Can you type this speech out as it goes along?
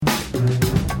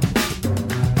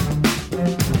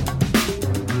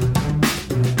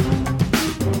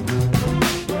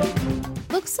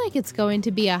it's going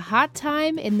to be a hot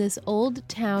time in this old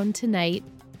town tonight.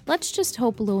 Let's just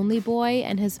hope Lonely Boy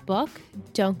and his book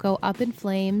don't go up in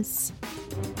flames.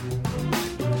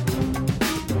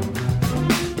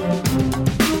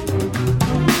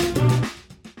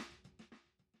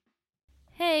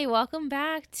 Hey, welcome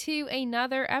back to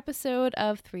another episode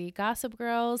of Three Gossip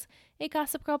Girls, a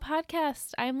Gossip Girl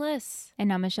podcast. I'm Liz.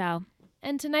 And I'm Michelle.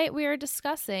 And tonight we are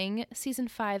discussing Season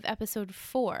 5, Episode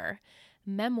 4,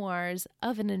 Memoirs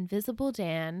of an Invisible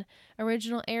Dan.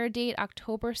 Original air date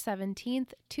October 17th,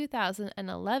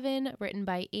 2011. Written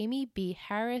by Amy B.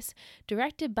 Harris.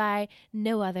 Directed by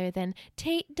no other than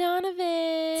Tate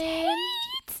Donovan. Tate!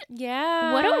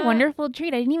 Yeah. What a wonderful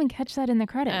treat. I didn't even catch that in the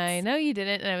credits. I know you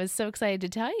didn't, and I was so excited to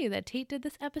tell you that Tate did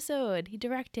this episode. He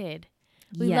directed.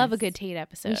 We love a good Tate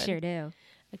episode. We sure do.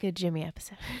 A good Jimmy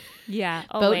episode. Yeah,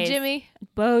 always. Boat Jimmy.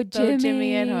 Boat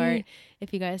Jimmy at heart.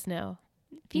 If you guys know.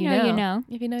 If you know, you know.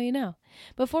 If you know, you know.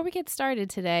 Before we get started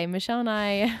today, Michelle and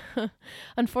I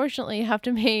unfortunately have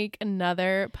to make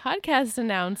another podcast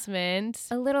announcement.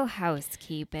 A little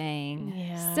housekeeping.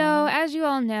 Yeah. So, as you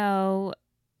all know,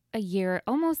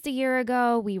 almost a year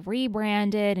ago, we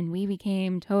rebranded and we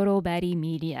became Total Betty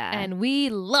Media. And we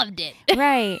loved it.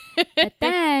 Right. But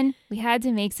then we had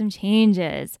to make some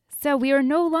changes. So we are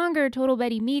no longer Total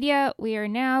Betty Media. We are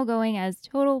now going as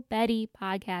Total Betty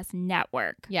Podcast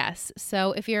Network. Yes.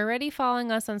 So if you're already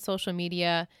following us on social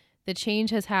media, the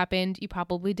change has happened. You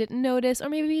probably didn't notice, or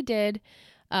maybe you did.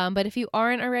 But if you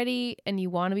aren't already and you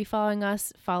want to be following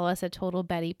us, follow us at Total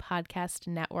Betty Podcast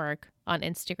Network on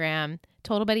Instagram,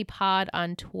 Total Betty Pod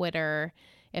on Twitter,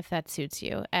 if that suits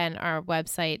you. And our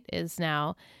website is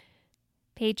now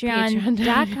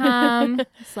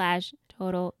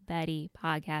Patreon.com/Total Betty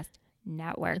Podcast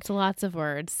Network. It's lots of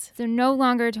words. So no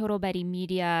longer Total Betty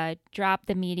Media. Drop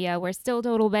the media. We're still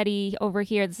Total Betty over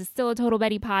here. This is still a Total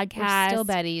Betty podcast. We're still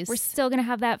Bettys. We're still going to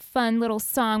have that fun little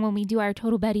song when we do our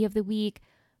Total Betty of the week,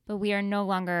 but we are no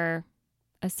longer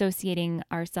associating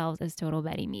ourselves as Total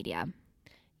Betty Media.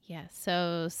 Yeah,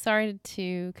 so sorry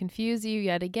to confuse you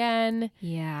yet again.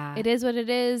 Yeah. It is what it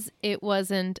is. It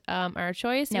wasn't our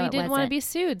choice. No, we didn't want to be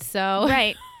sued, so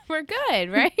right. We're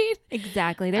good, right?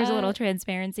 Exactly. There's a little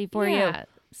transparency for you.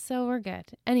 So we're good.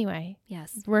 Anyway,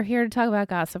 yes, we're here to talk about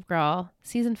Gossip Girl,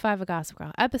 Season 5 of Gossip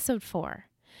Girl, Episode 4.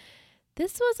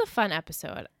 This was a fun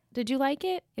episode. Did you like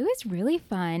it? It was really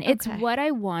fun. Okay. It's what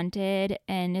I wanted,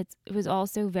 and it was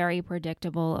also very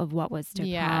predictable of what was to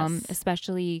come,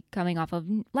 especially coming off of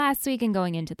last week and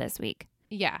going into this week.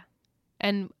 Yeah.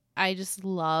 And I just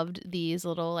loved these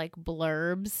little like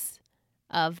blurbs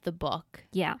of the book.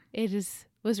 Yeah. It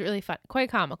was really fun. Quite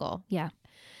comical. Yeah.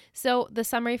 So the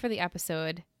summary for the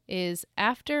episode is,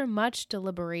 after much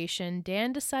deliberation,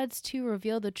 Dan decides to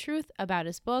reveal the truth about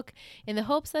his book in the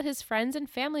hopes that his friends and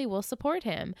family will support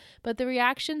him, but the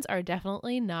reactions are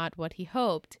definitely not what he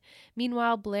hoped.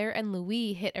 Meanwhile, Blair and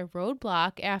Louis hit a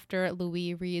roadblock after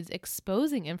Louis reads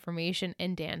exposing information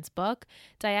in Dan's book.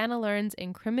 Diana learns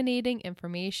incriminating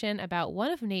information about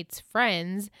one of Nate's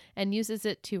friends and uses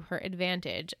it to her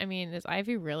advantage. I mean, is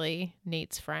Ivy really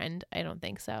Nate's friend? I don't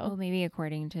think so. Well, maybe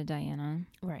according to Diana.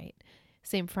 Right.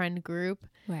 Same friend group.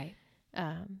 Right.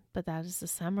 But that is the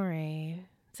summary.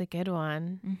 It's a good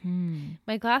one. Mm-hmm.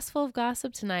 My glass full of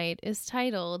gossip tonight is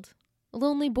titled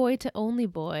Lonely Boy to Only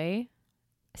Boy.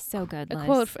 So good,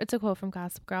 Liz. It's a quote from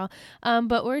Gossip Girl.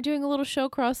 But we're doing a little show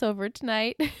crossover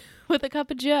tonight with a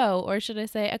cup of Joe, or should I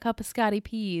say a cup of Scotty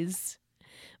P's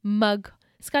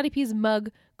Scotty P's mug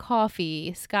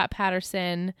coffee. Scott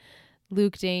Patterson,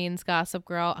 Luke Dane's Gossip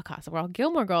Girl,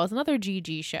 Gilmore Girls, another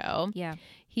GG show. Yeah.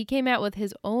 He came out with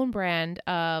his own brand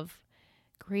of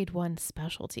grade 1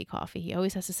 specialty coffee. He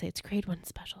always has to say it's grade 1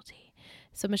 specialty.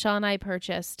 So Michelle and I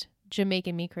purchased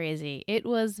Jamaican Me Crazy. It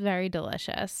was very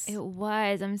delicious. It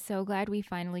was. I'm so glad we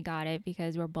finally got it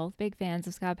because we're both big fans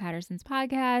of Scott Patterson's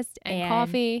podcast. And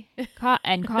coffee.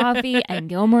 And coffee and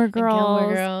Gilmore Girls. And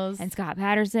Gilmore Girls. And Scott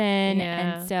Patterson.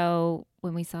 Yeah. And so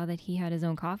when we saw that he had his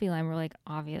own coffee line, we're like,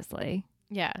 obviously.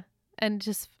 Yeah. And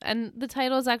the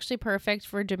title is actually perfect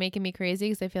for Jamaican Me Crazy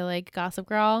because I feel like Gossip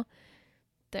Girl,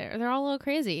 they're all a little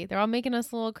crazy. They're all making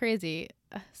us a little crazy,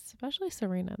 especially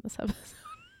Serena in this episode.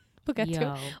 We'll get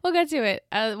to it.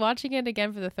 Watching it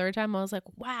again for the third time, I was like,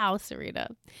 wow, Serena.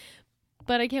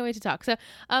 But I can't wait to talk. So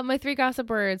my 3 gossip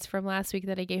words from last week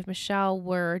that I gave Michelle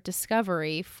were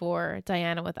discovery for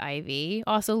Diana with Ivy.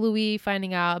 Also, Louis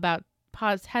finding out about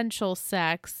potential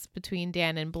sex between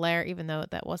Dan and Blair, even though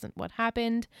that wasn't what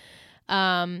happened.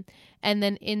 And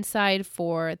then inside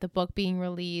for the book being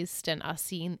released and us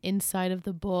seeing inside of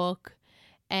the book.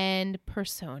 and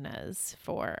personas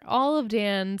for all of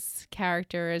Dan's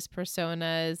characters,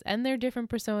 personas, and their different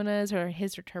personas or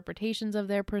his interpretations of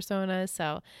their personas.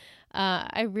 So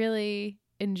I really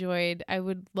enjoyed. I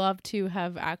would love to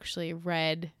have actually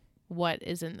read what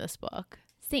is in this book.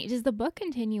 Does the book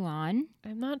continue on?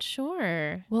 I'm not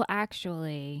sure. Well,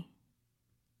 actually,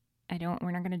 we're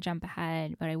not going to jump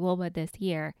ahead, but I will put this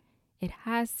here. It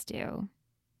has to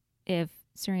if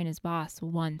Serena's boss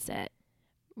wants it.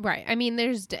 Right. I mean,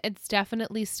 it's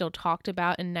definitely still talked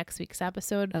about in next week's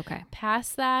episode. Okay.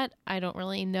 Past that, I don't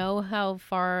really know how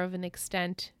far of an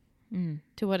extent,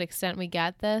 to what extent we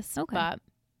get this. Okay.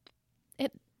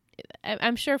 But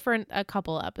I'm sure for a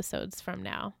couple episodes from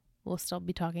now, we'll still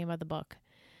be talking about the book.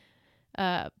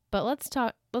 But let's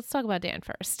talk about Dan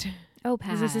first. Oh,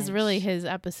 because this is really his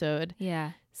episode.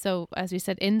 Yeah. So as we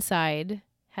said, Inside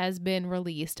has been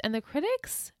released, and the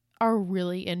critics are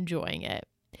really enjoying it.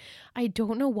 I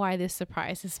don't know why this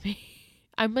surprises me.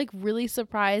 I'm like really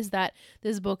surprised that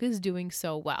this book is doing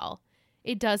so well.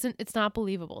 It's not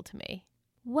believable to me.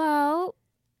 Well,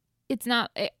 it's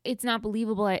not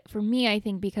believable for me, I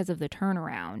think, because of the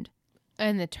turnaround.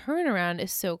 And the turnaround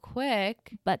is so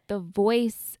quick. But the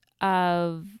voice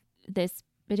of this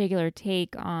particular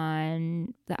take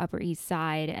on the Upper East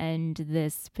Side and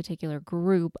this particular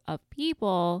group of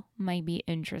people might be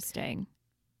interesting.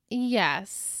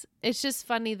 Yes. It's just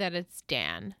funny that it's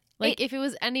Dan. Like, if it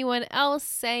was anyone else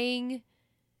saying,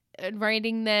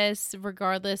 writing this,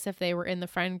 regardless if they were in the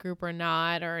friend group or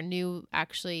not, or knew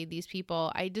actually these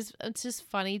people, it's just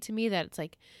funny to me that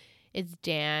it's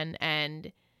Dan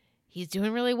and he's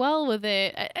doing really well with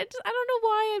it. I don't know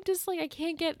why. I'm just like, I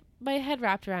can't get my head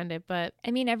wrapped around it. But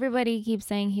I mean, everybody keeps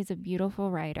saying he's a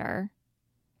beautiful writer.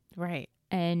 Right.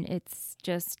 And it's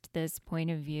just this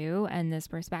point of view and this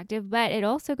perspective. But it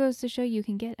also goes to show you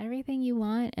can get everything you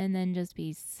want and then just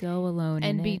be so alone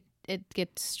and it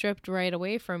gets stripped right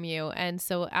away from you. And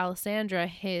so Alessandra,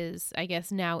 his, I guess,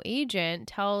 now agent,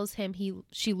 tells him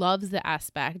she loves the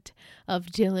aspect of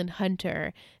Dylan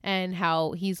Hunter and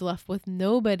how he's left with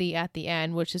nobody at the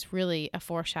end, which is really a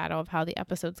foreshadow of how the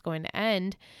episode's going to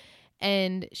end.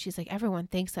 And she's like, everyone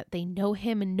thinks that they know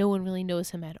him and no one really knows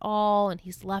him at all. And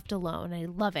he's left alone. I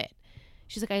love it.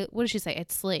 She's like, what does she say?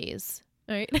 It slays.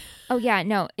 Right. Oh, yeah.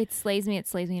 No, it slays me. It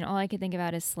slays me. And all I could think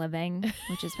about is sliving,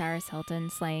 which is Paris Hilton,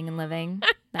 slaying and living.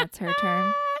 That's her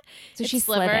term. So she's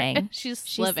sliving. She's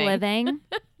sliving.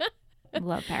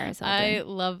 Love Paris Hilton. I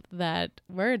love that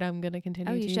word. I'm going to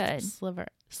continue to use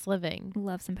sliving.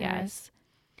 Love some Paris.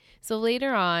 Yes. So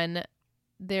later on,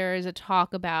 there's a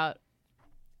talk about,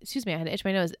 I had to itch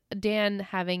my nose, Dan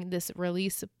having this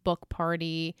release book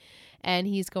party, and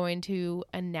he's going to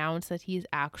announce that he's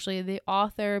actually the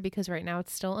author because right now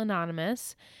it's still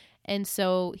anonymous. And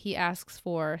so he asks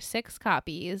for 6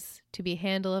 copies to be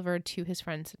hand-delivered to his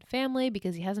friends and family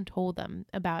because he hasn't told them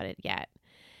about it yet.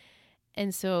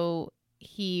 And so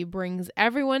he brings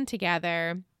everyone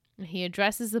together. He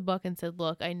addresses the book and said,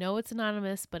 look, I know it's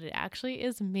anonymous, but it actually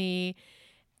is me.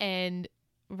 And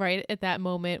right at that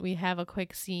moment, we have a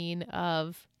quick scene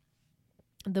of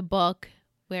the book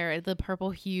where the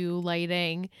purple hue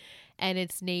lighting, and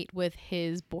it's Nate with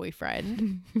his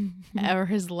boyfriend or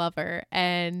his lover.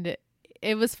 And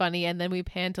it was funny. And then we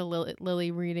pan to Lily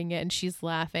reading it, and she's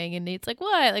laughing. And Nate's like,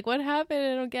 what? Like, what happened?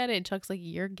 I don't get it. And Chuck's like,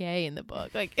 you're gay in the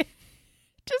book. Like,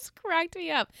 just cracked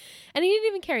me up. And he didn't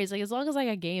even care. He's like, as long as I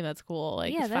got game, that's cool.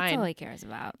 Like, yeah, it's that's fine. all he cares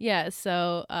about. Yeah.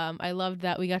 So I loved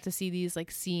that we got to see these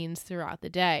like scenes throughout the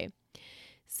day.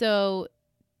 So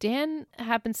Dan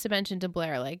happens to mention to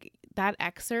Blair, like, that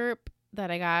excerpt that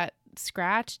I got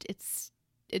scratched, it's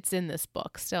in this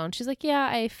book still. And she's like, yeah,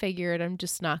 I figured. I'm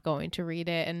just not going to read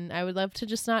it. And I would love to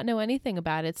just not know anything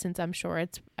about it since I'm sure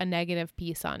it's a negative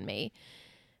piece on me.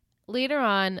 Later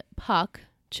on,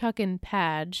 Chuck and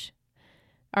Padge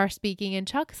are speaking, and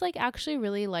Chuck's like actually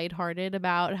really lighthearted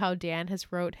about how Dan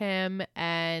has wrote him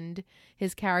and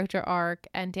his character arc.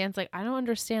 And Dan's like, I don't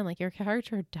understand, like, your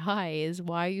character dies,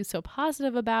 why are you so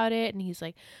positive about it? And he's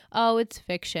like, oh, it's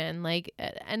fiction, like,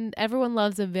 and everyone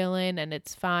loves a villain and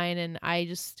it's fine, and I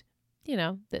just,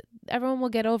 everyone will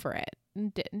get over it.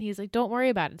 And he's like, don't worry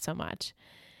about it so much.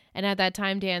 And at that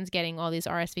time, Dan's getting all these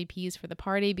RSVPs for the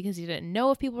party because he didn't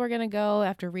know if people were going to go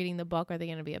after reading the book. Are they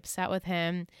going to be upset with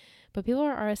him? But people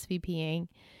are RSVPing.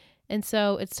 And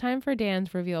so it's time for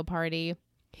Dan's reveal party.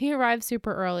 He arrives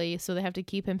super early, so they have to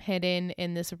keep him hidden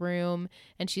in this room.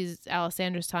 And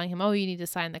Alessandra's telling him, oh, you need to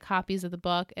sign the copies of the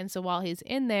book. And so while he's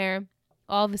in there,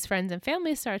 all of his friends and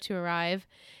family start to arrive.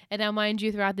 And now, mind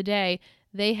you, throughout the day,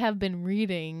 they have been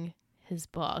reading his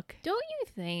book. Don't you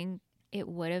think it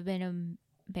would have been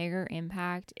bigger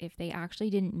impact if they actually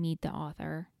didn't meet the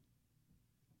author.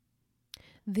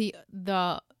 The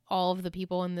all of the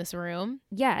people in this room.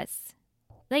 Yes.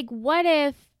 Like, what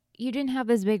if you didn't have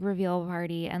this big reveal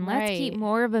party, and let's keep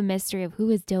more of a mystery of who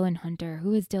is Dylan Hunter?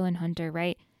 Who is Dylan Hunter,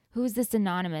 right? Who is this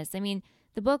anonymous? I mean,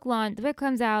 the book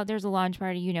comes out, there's a launch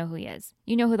party, you know who he is.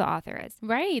 You know who the author is.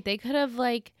 Right. They could have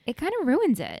like... It kind of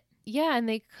ruins it. Yeah, and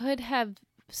they could have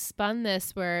spun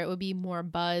this where it would be more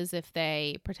buzz if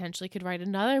they potentially could write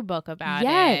another book about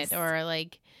it, or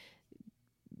like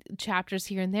chapters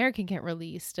here and there can get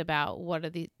released about what are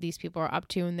these people are up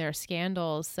to in their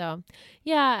scandals. So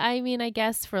yeah, I mean, I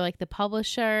guess for like the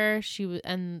publisher,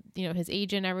 and you know, his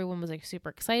agent, everyone was like super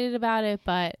excited about it,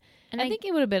 but I think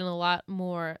it would have been a lot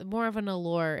more of an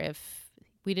allure if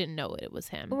we didn't know it was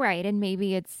him. Right. And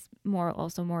maybe it's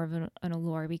also more of an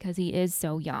allure because he is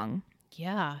so young.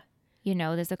 Yeah. You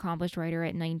know, this accomplished writer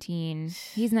at 19.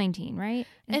 He's 19, right?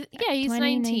 Yeah, he's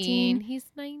 19. He's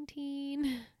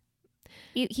 19.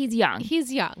 He's young.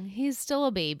 He's young. He's still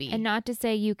a baby. And not to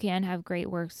say you can have great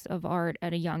works of art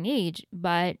at a young age,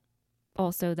 but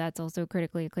also that's also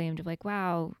critically acclaimed of like,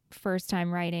 wow, first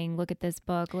time writing, look at this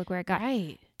book, look where it got.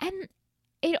 Right. And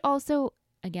it also,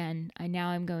 again,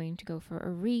 I'm going to go for a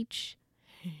reach,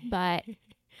 but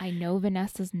I know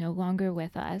Vanessa's no longer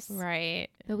with us. Right.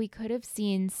 But we could have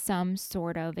seen some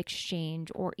sort of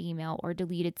exchange or email or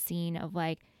deleted scene of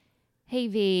like, hey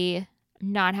V,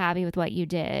 not happy with what you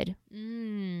did,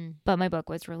 but my book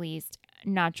was released.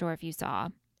 Not sure if you saw.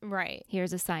 Right.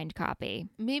 Here's a signed copy.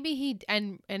 Maybe he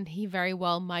he very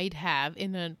well might have,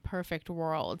 in a perfect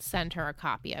world, sent her a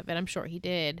copy of it. I'm sure he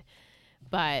did.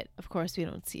 But of course we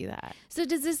don't see that. So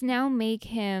does this now make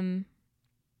him...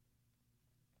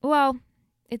 Well,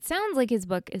 it sounds like his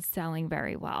book is selling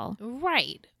very well.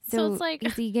 Right. So it's like...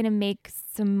 Is he going to make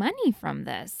some money from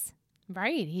this?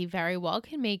 Right. He very well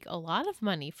can make a lot of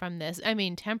money from this. I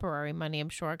mean, temporary money, I'm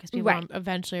sure, because people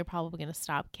eventually are probably going to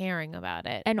stop caring about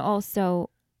it. And also,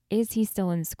 is he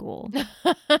still in school?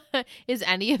 Is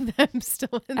any of them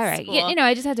still in All right. school? Yeah, you know,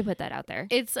 I just had to put that out there.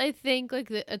 It's, I think,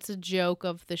 like, it's a joke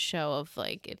of the show of,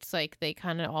 like, it's like they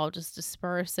kind of all just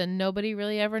disperse and nobody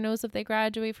really ever knows if they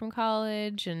graduate from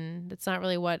college. And it's not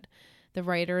really what the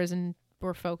writers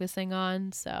were focusing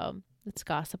on. So it's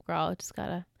Gossip Girl. Just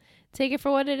gotta take it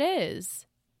for what it is.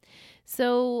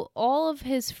 So all of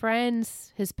his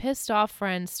friends, his pissed off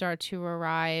friends, start to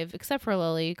arrive, except for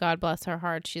Lily. God bless her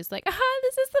heart. She's like,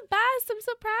 this is the best. I'm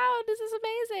so proud. This is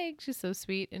amazing. She's so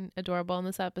sweet and adorable in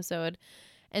this episode.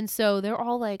 And so they're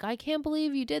all like, I can't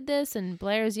believe you did this. And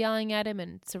Blair's yelling at him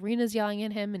and Serena's yelling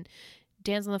at him. And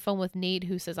Dan's on the phone with Nate,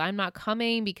 who says, I'm not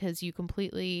coming because you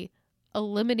completely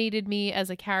eliminated me as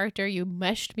a character. You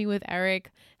meshed me with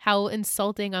Eric. How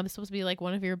insulting. I'm supposed to be like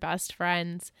one of your best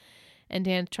friends. And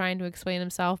Dan's trying to explain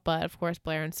himself, but of course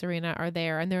Blair and Serena are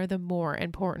there, and they're the more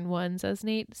important ones, as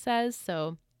Nate says.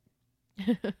 So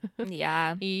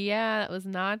yeah, that was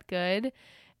not good.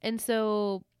 And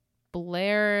so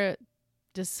Blair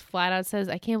just flat out says,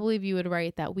 I can't believe you would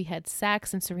write that we had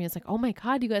sex. And Serena's like, oh my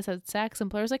God, you guys had sex. And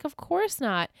Blair's like, of course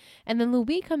not. And then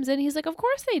Louis comes in. He's like, of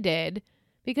course they did.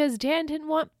 Because Dan didn't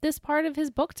want this part of his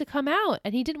book to come out,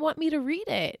 and he didn't want me to read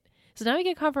it. So now we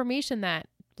get confirmation that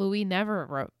Louis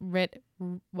never read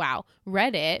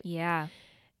it. Yeah.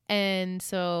 And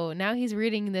so now he's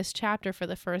reading this chapter for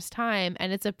the first time,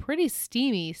 and it's a pretty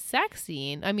steamy sex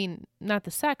scene. I mean, not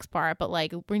the sex part, but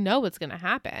like we know what's going to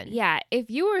happen. Yeah. If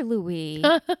you were Louis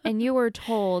and you were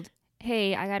told,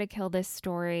 hey, I got to kill this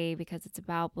story because it's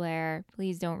about Blair,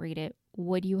 please don't read it,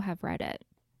 would you have read it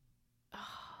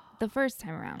the first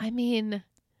time around? I mean,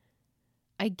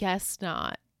 I guess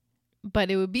not, but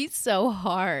it would be so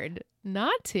hard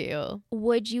not to.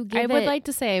 Would you give I would like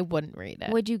to say I wouldn't read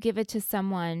it. Would you give it to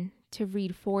someone to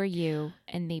read for you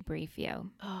and they brief you?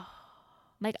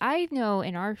 Like, I know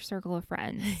in our circle of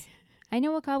friends, I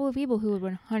know a couple of people who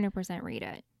would 100% read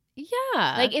it.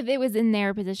 Yeah. Like, if it was in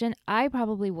their position, I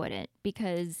probably wouldn't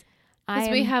because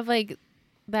we have like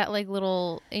that like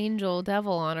little angel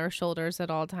devil on our shoulders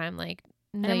at all time. Like,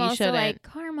 no, and I'm you also shouldn't. Like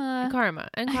karma.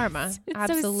 It's So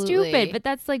absolutely stupid, but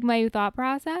that's like my thought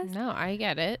process. No, I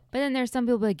get it. But then there's some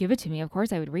people like, give it to me. Of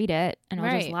course I would read it, and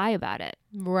I'll just lie about it.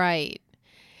 Right.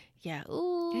 Yeah.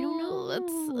 Ooh, I don't know.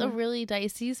 That's a really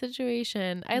dicey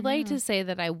situation. I'd like to say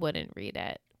that I wouldn't read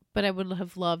it, but I would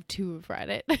have loved to have read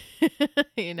it.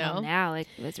 You know. Well, now it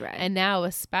was read, and now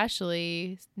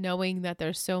especially knowing that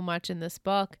there's so much in this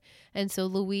book, and so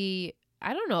Louis,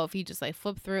 I don't know if he just like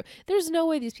flipped through. There's no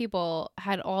way these people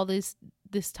had all this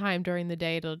time during the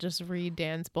day to just read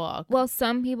Dan's book. Well,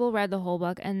 some people read the whole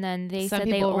book, and then they said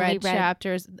they only read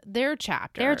chapters. Their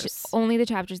chapters. Only the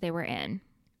chapters they were in.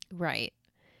 Right.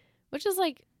 which is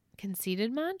like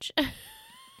conceited much.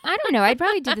 I don't know. I'd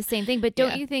probably do the same thing, but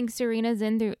don't Yeah. you think Serena's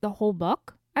in through the whole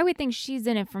book? I would think she's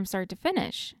in it from start to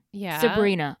finish. Yeah.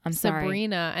 Sabrina. I'm sorry.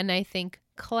 Sabrina. And I think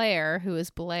Claire, who is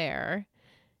Blair,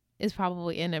 is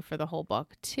probably in it for the whole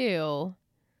book too.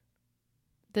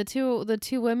 The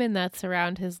two women that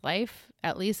surround his life,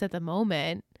 at least at the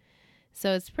moment.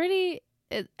 So it's pretty,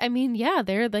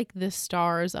 they're like the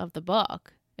stars of the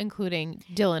book, including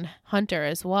Dylan Hunter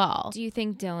as well. Do you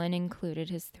think Dylan included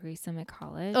his threesome at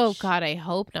college? Oh God, I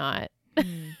hope not. I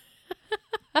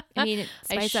mean, it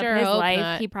spice sure up his hope life.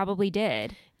 not. He probably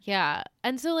did. Yeah.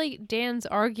 And so like Dan's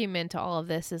argument to all of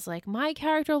this is like, my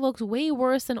character looks way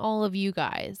worse than all of you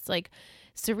guys. Like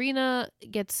Serena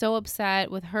gets so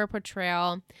upset with her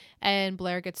portrayal, and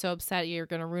Blair gets so upset you're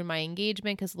going to ruin my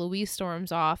engagement because Louise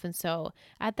storms off. And so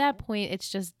at that point, it's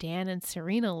just Dan and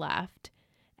Serena left.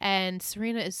 And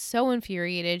Serena is so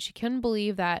infuriated. She couldn't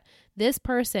believe that this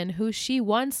person who she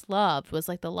once loved was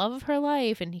like the love of her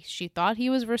life, and she thought he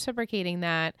was reciprocating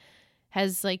that,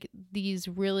 has like these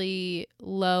really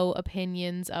low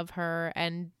opinions of her,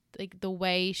 and like the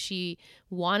way she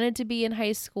wanted to be in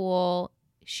high school.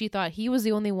 She thought he was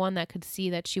the only one that could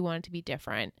see that she wanted to be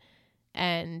different.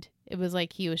 And it was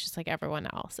like he was just like everyone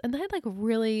else. And that like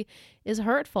really is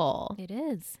hurtful. It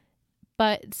is.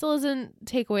 But it still doesn't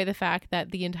take away the fact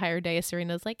that the entire day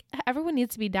Serena's like, everyone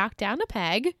needs to be knocked down a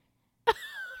peg.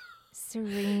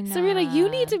 Serena, you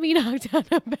need to be knocked down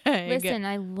a peg. Listen,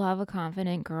 I love a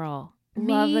confident girl.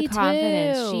 Me love the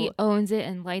confidence. too. She owns it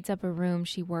and lights up a room.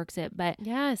 She works it. But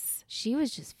yes, she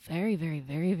was just very, very,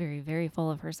 very, very, very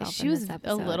full of herself. She was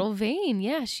a little vain.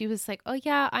 Yeah, she was like, oh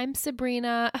yeah, I'm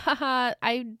Sabrina. Haha,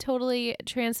 I totally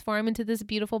transform into this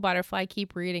beautiful butterfly.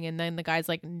 Keep reading. And then the guy's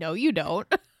like, no, you don't.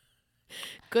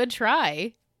 Good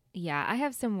try. Yeah, I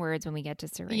have some words when we get to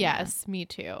Serena. Yes, me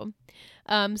too.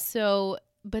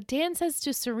 But Dan says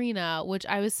to Serena, which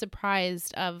I was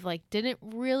surprised of, like, didn't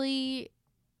really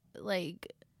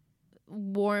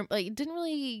didn't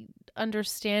really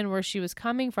understand where she was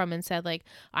coming from, and said like,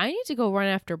 I need to go run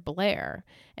after Blair.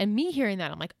 And me hearing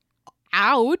that, I'm like,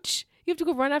 ouch, you have to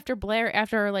go run after Blair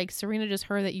after like Serena just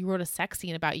heard that you wrote a sex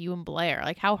scene about you and Blair.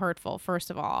 Like, how hurtful, first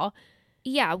of all.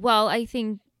 Yeah, well, I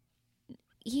think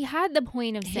he had the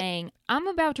point of saying, I'm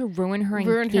about to ruin her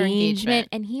engagement,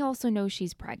 and he also knows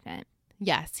she's pregnant.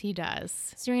 Yes, he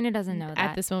does. Serena doesn't know that.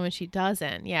 At this moment, she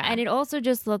doesn't. Yeah. And it also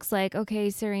just looks like,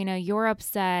 okay, Serena, you're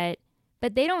upset.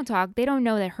 But they don't talk. They don't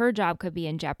know that her job could be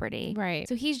in jeopardy. Right.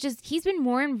 So he's been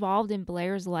more involved in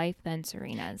Blair's life than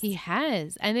Serena's. He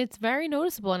has. And it's very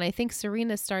noticeable. And I think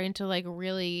Serena's starting to like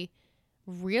really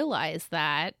realize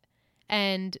that.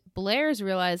 And Blair's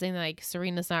realizing like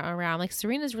Serena's not around. Like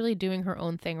Serena's really doing her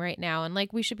own thing right now. And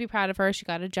like we should be proud of her. She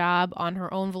got a job on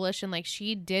her own volition. Like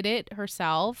she did it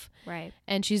herself. Right.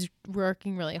 And she's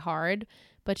working really hard.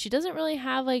 But she doesn't really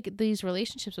have like these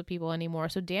relationships with people anymore.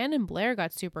 So Dan and Blair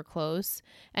got super close.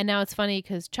 And now it's funny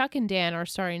because Chuck and Dan are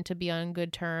starting to be on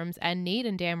good terms. And Nate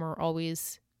and Dan were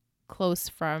always close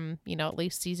from, at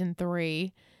least season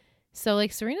 3. So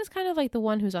like Serena's kind of like the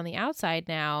one who's on the outside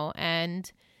now.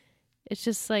 And it's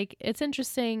just like, it's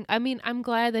interesting. I mean, I'm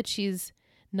glad that she's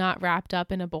not wrapped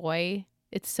up in a boy.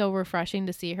 It's so refreshing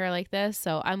to see her like this.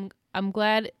 So I'm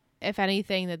glad, if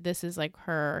anything, that this is like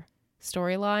her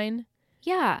storyline.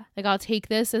 Yeah. Like, I'll take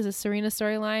this as a Serena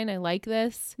storyline. I like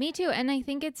this. Me too. And I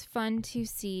think it's fun to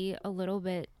see a little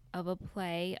bit of a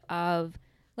play of,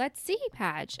 let's see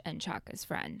Padge and Chuck as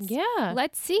friends. Yeah.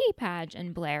 Let's see Padge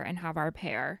and Blair and have our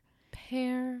pair.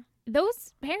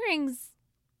 Those pairings,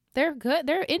 they're good.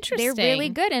 They're interesting. They're really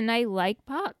good. And I like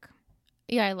Puck.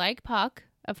 Yeah, I like Puck.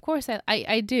 Of course,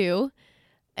 I do.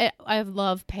 I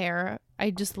love Pear. I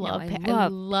just love Pear. I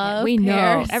love We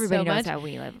Pear know. Everybody so knows much. how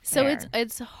we live. So Pear.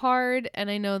 it's hard.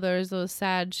 And I know there's those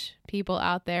Sag people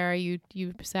out there, you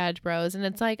Sag bros. And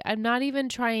it's like, I'm not even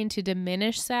trying to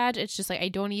diminish Sag. It's just like, I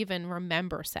don't even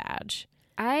remember Sag.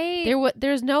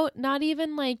 There's not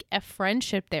even like a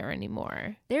friendship there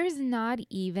anymore. There's not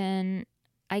even,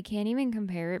 I can't even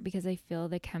compare it because I feel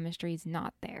the chemistry is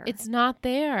not there. It's not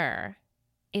there.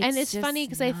 And it's funny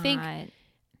because I think,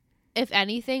 if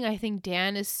anything, I think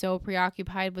Dan is so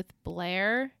preoccupied with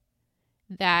Blair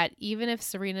that even if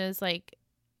Serena's like,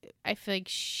 I feel like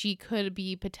she could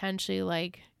be potentially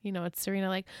like, it's Serena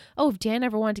like, oh, if Dan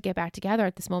ever wanted to get back together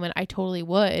at this moment, I totally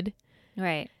would.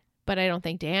 Right. But I don't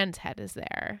think Dan's head is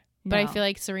there. No. But I feel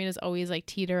like Serena's always like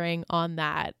teetering on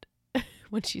that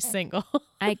when she's single.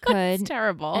 I could. It's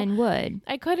terrible. And would.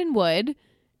 I could and would.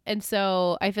 And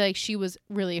so I feel like she was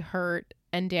really hurt.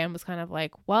 And Dan was kind of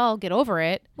like, well, get over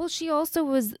it. Well, she also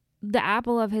was the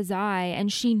apple of his eye,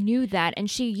 and she knew that, and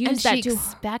she used that to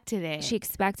expected it. She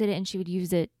expected it, and she would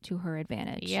use it to her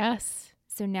advantage. Yes.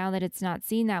 So now that it's not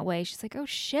seen that way, she's like, oh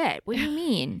shit, what do you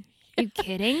mean? Are you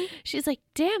kidding? She's like,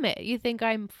 damn it, you think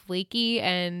I'm flaky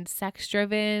and sex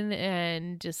driven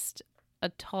and just a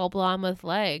tall blonde with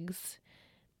legs,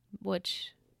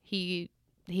 which he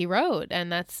wrote,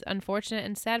 and that's unfortunate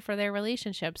and sad for their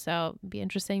relationship. So it'd be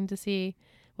interesting to see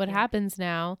what happens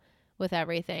now with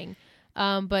everything.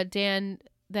 But Dan,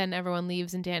 then everyone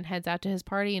leaves and Dan heads out to his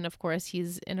party, and of course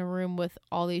he's in a room with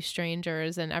all these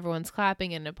strangers and everyone's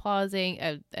clapping and applauding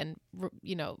and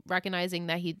you know, recognizing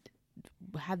that he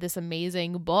had this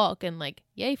amazing book and like,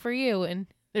 yay for you, and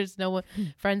there's no one,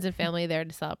 friends and family there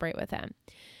to celebrate with him.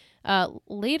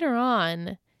 Later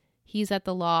on, he's at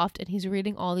the loft and he's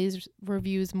reading all these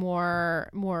reviews, more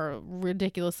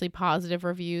ridiculously positive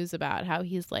reviews about how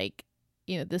he's like,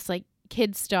 you know, this like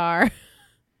kid star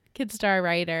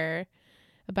writer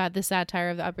about the satire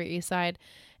of the Upper East Side.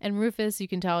 And Rufus, you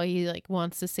can tell he like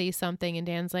wants to say something, and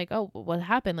Dan's like, oh, what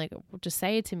happened? Like, just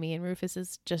say it to me. And Rufus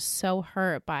is just so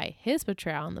hurt by his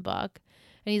portrayal in the book.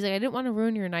 And he's like, I didn't want to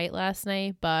ruin your night last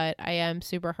night, but I am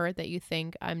super hurt that you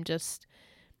think I'm just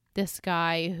this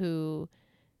guy who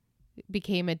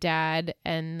became a dad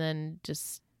and then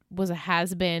just was a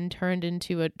has-been, turned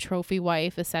into a trophy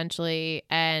wife, essentially,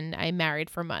 and I married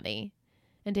for money.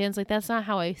 And Dan's like, that's not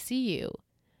how I see you.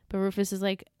 But Rufus is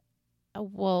like,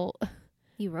 oh, well,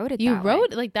 you wrote it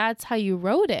like, that's how you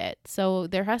wrote it. So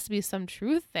there has to be some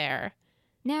truth there.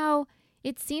 Now,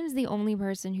 it seems the only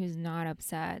person who's not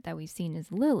upset that we've seen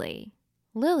is Lily.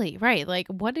 Lily, right. Like,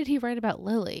 what did he write about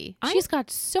Lily? She's got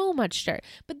so much dirt.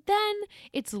 But then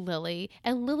it's Lily,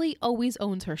 and Lily always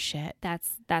owns her shit.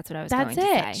 That's what I was going to say.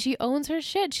 That's it. She owns her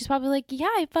shit. She's probably like, yeah,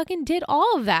 I fucking did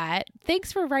all of that.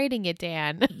 Thanks for writing it,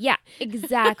 Dan. Yeah,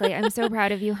 exactly. I'm so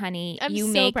proud of you, honey. You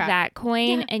so make proud. That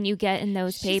coin and you get in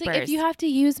those papers. Like, if you have to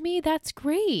use me, that's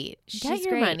great. Get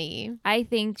your money. I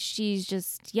think she's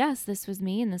just, yes, this was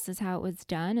me and this is how it was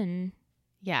done, and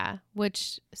yeah,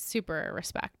 which super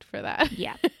respect for that.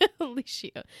 Yeah. At least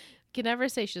she can never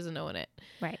say she doesn't own it.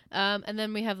 Right. And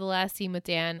then we have the last scene with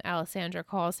Dan. Alessandra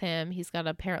calls him. He's got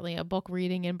apparently a book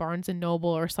reading in Barnes and Noble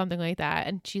or something like that.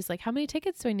 And she's like, how many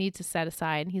tickets do I need to set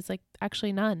aside? And he's like,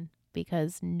 actually none,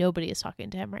 because nobody is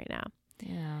talking to him right now.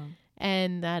 Yeah.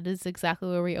 And that is exactly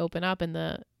where we open up in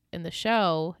the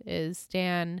show, is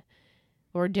Dan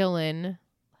or Dylan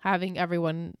having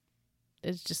everyone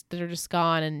they're just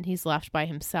gone, and he's left by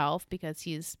himself because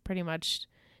he's pretty much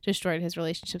destroyed his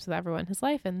relationships with everyone in his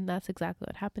life. And that's exactly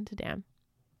what happened to Dan.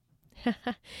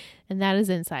 And that is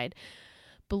Inside.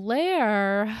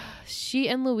 Blair, she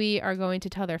and Louis are going to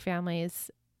tell their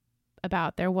families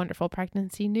about their wonderful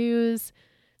pregnancy news.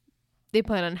 They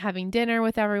plan on having dinner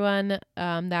with everyone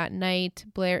that night.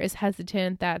 Blair is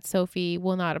hesitant that Sophie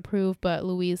will not approve, but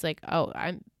Louis is like, oh,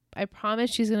 I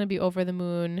promise she's going to be over the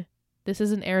moon. This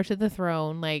is an heir to the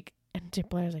throne. Like, and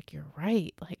Blair's like, you're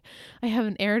right. Like, I have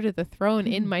an heir to the throne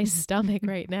in my stomach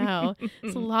right now.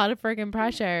 It's a lot of freaking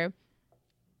pressure.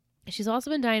 She's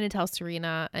also been dying to tell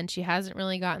Serena, and she hasn't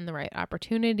really gotten the right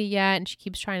opportunity yet. And she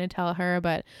keeps trying to tell her.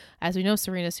 But as we know,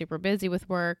 Serena's super busy with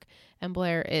work, and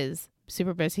Blair is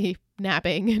super busy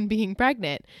napping and being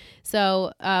pregnant.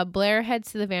 So Blair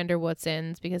heads to the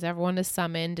Vanderwoodsons because everyone is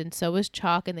summoned, and so is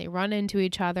Chuck, and they run into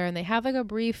each other, and they have like a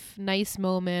brief nice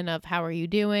moment of how are you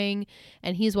doing,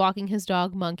 and he's walking his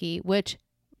dog Monkey, which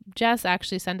Jess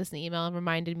actually sent us an email and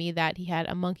reminded me that he had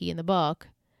a monkey in the book,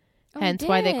 hence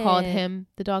why they called him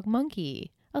the dog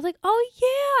Monkey. I was like, oh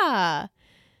yeah,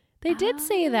 they did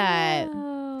say that.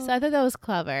 So I thought that was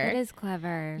clever. It is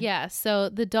clever. Yeah. So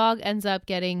the dog ends up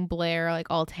getting Blair like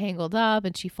all tangled up,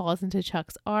 and she falls into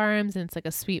Chuck's arms, and it's like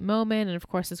a sweet moment. And of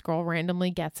course, this girl randomly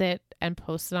gets it and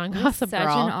posts it on Gossip Girl. Such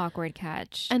an awkward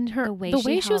catch. And the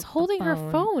way she was holding her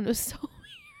phone was so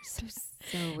weird.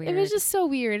 So weird. It was just so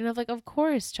weird. And I was like, of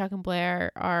course, Chuck and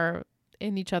Blair are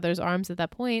in each other's arms at that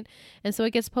point. And so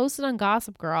it gets posted on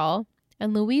Gossip Girl,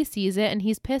 and Louis sees it, and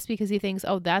he's pissed because he thinks,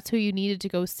 oh, that's who you needed to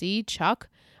go see, Chuck?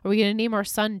 Are we going to name our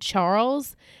son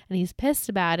Charles? And he's pissed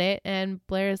about it. And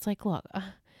Blair is like, look,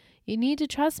 you need to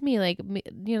trust me. Like,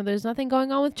 you know, there's nothing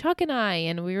going on with Chuck and I.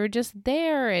 And we were just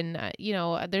there. And, you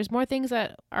know, there's more things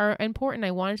that are important.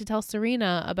 I wanted to tell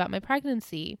Serena about my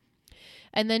pregnancy.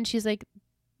 And then she's like,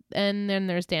 and then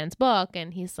there's Dan's book.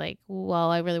 And he's like, well,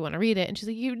 I really want to read it. And she's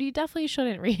like, you definitely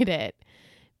shouldn't read it,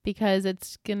 because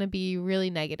it's going to be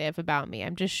really negative about me.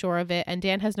 I'm just sure of it. And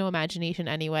Dan has no imagination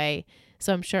anyway,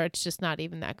 so I'm sure it's just not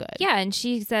even that good. Yeah, and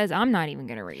she says, I'm not even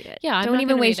going to read it. Yeah, don't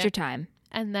even waste your time.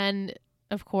 And then,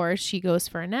 of course, she goes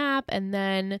for a nap and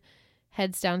then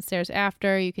heads downstairs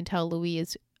after. You can tell Louis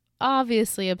is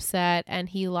obviously upset, and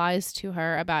he lies to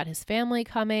her about his family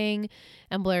coming.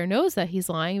 And Blair knows that he's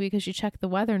lying because she checked the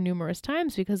weather numerous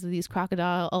times because of these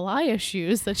crocodile Elias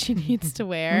shoes that she needs to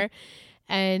wear.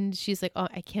 And she's like, oh,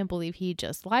 I can't believe he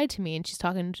just lied to me. And she's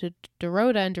talking to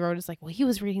Dorota, and Dorota's like, well, he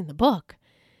was reading the book.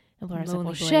 And Laura's like,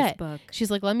 well, shit. Book.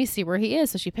 She's like, let me see where he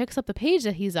is. So she picks up the page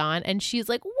that he's on, and she's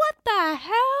like, what the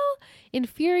hell?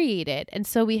 Infuriated. And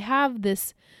so we have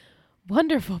this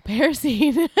wonderful bear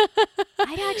scene.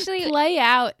 I actually play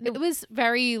out. It was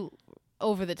very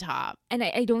over the top. And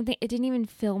I don't think it didn't even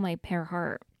fill my pear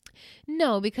heart.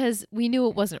 No, because we knew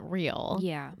it wasn't real.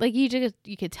 Yeah. Like you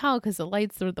could tell because the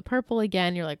lights were the purple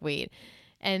again. You're like, wait.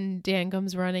 And Dan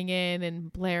comes running in,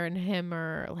 and Blair and him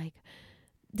are like,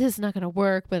 this is not going to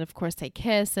work. But of course they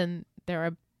kiss, and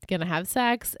they're going to have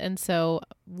sex. And so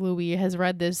Louis has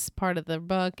read this part of the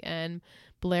book, and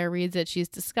Blair reads it. She's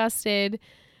disgusted.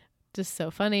 Just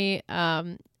so funny.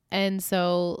 And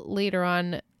so later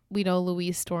on, we know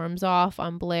Louis storms off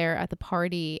on Blair at the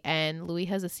party, and Louis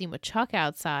has a scene with Chuck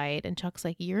outside, and Chuck's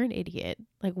like, you're an idiot.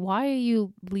 Like, why are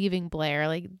you leaving Blair?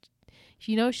 Like,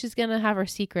 you know she's going to have her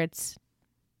secrets.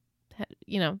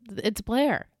 You know, it's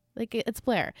Blair. Like, it's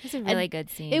Blair. It's a really good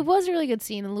scene. It was a really good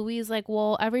scene. And Louis is like,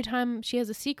 well, every time she has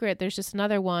a secret, there's just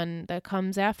another one that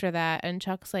comes after that. And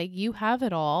Chuck's like, you have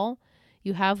it all.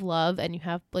 You have love, and you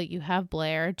have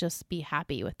Blair. Just be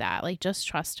happy with that. Like, just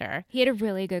trust her. He had a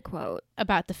really good quote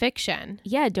about the fiction.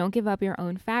 Yeah, don't give up your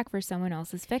own fact for someone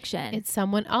else's fiction. It's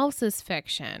someone else's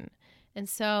fiction. And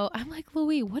so I'm like,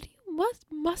 Louis, what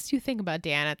must you think about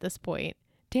Dan at this point?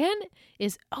 Dan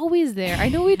is always there. I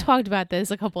know we talked about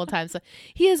this a couple of times. But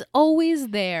he is always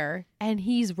there, and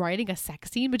he's writing a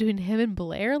sex scene between him and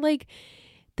Blair. Like,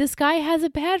 this guy has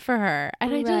it bad for her.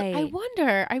 And I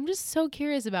wonder, I'm just so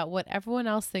curious about what everyone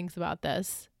else thinks about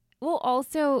this. Well,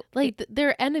 also, like,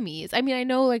 they're enemies. I mean, I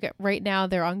know, like, right now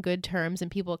they're on good terms,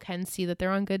 and people can see that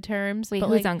they're on good terms. Wait, but,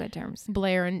 who's like, on good terms?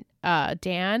 Blair and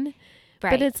Dan.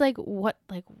 Right. But it's like, what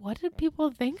did people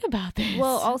think about this?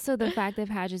 Well, also the fact that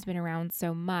Padge has been around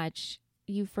so much,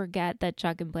 you forget that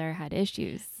Chuck and Blair had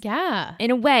issues. Yeah.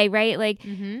 In a way, right? Like,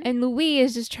 and Louis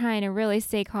is just trying to really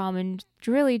stay calm and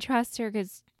really trust her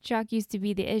because Chuck used to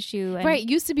be the issue. And right.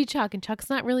 Used to be Chuck, and Chuck's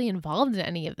not really involved in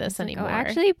any of this anymore. Like, oh,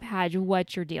 actually, Padge,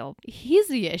 what's your deal? He's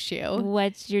the issue.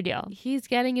 What's your deal? He's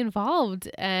getting involved,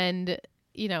 and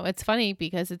you know, it's funny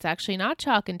because it's actually not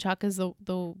Chuck, and Chuck is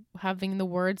the having the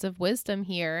words of wisdom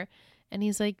here, and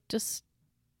he's like, just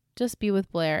be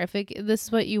with Blair. If this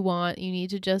is what you want, you need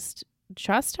to just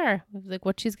trust her. Like,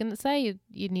 what she's gonna say,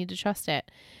 you need to trust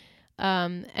it.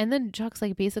 And then Chuck's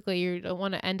like, basically, you don't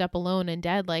want to end up alone and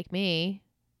dead like me.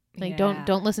 Like,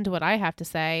 don't listen to what I have to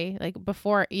say. Like,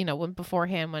 before, you know,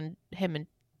 beforehand when him and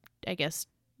I guess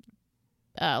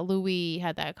Louis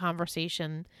had that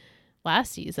conversation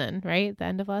last season, right? The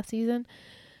end of last season.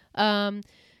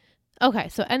 Okay,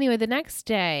 so anyway, the next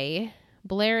day,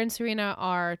 Blair and Serena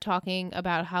are talking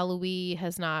about how Louis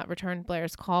has not returned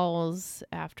Blair's calls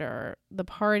after the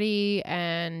party,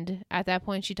 and at that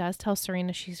point she does tell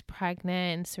Serena she's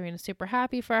pregnant, and Serena's super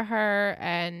happy for her,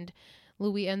 and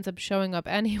Louis ends up showing up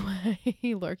anyway,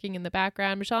 lurking in the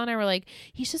background. Michelle and I were like,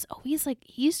 he's just always like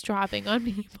eavesdropping on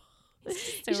people.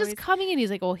 He's just coming in. He's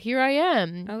like, well, here I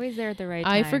am. Always there at the right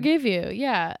time. I forgive you.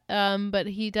 Yeah. But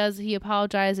he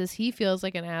apologizes. He feels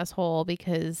like an asshole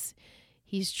because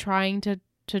he's trying to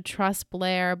trust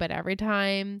Blair, but every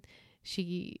time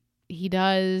he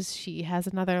does, she has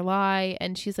another lie.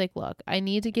 And she's like, look, I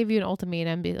need to give you an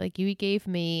ultimatum. Be like, you gave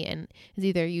me, and it's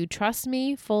either you trust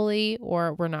me fully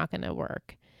or we're not going to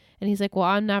work. And he's like, well,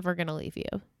 I'm never going to leave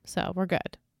you. So we're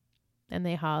good. And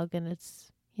they hug, and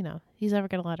it's, you know, he's never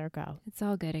going to let her go. It's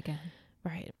all good again.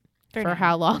 Right. For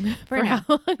how long? For how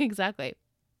long? Exactly.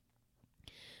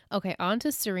 Okay, on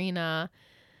to Serena.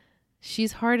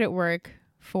 She's hard at work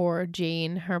for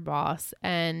Jane, her boss.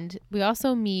 And we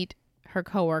also meet her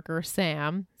coworker,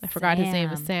 Sam. I forgot his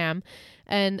name is Sam.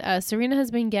 And Serena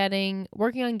has been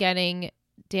working on getting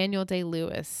Daniel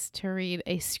Day-Lewis to read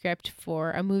a script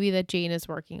for a movie that Jane is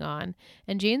working on.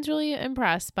 And Jane's really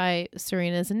impressed by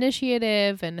Serena's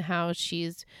initiative and how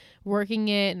she's working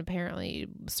it. And apparently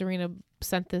Serena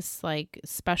sent this like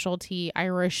specialty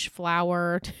Irish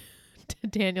flower to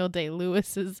Daniel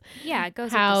Day-Lewis's it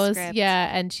goes house. with the script. Yeah.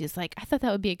 And she's like, I thought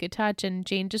that would be a good touch. And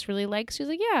Jane just really she's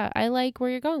like, yeah, I like where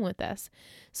you're going with this.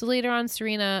 So later on,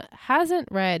 Serena hasn't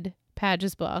read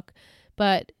Padge's book,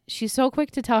 but she's so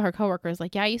quick to tell her coworkers,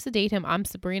 like, yeah, I used to date him. I'm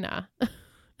Sabrina. And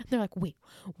they're like, wait,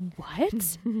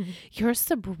 what? You're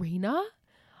Sabrina?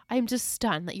 I'm just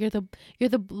stunned that you're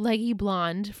the leggy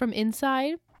blonde from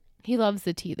Inside. He loves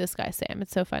the tea, this guy, Sam.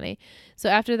 It's so funny. So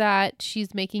after that,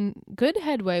 she's making good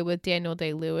headway with Daniel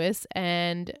Day-Lewis,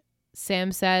 and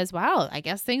Sam says, wow, I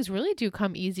guess things really do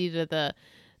come easy to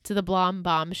the blonde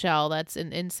bombshell that's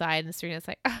inside. And Serena's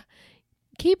like,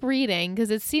 keep reading, because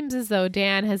it seems as though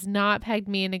Dan has not pegged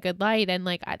me in a good light, and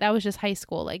like that was just high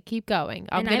school. Like, keep going.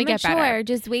 I'm gonna get better.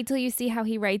 Just wait till you see how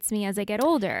he writes me as I get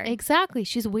older. Exactly.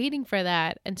 She's waiting for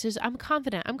that, and she's I'm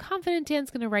confident Dan's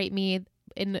gonna write me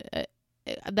in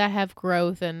that have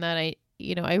growth, and that I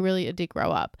really did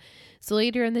grow up. So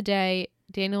later in the day,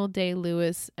 Daniel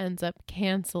Day-Lewis ends up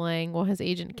canceling. Well, his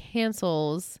agent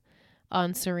cancels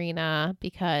on Serena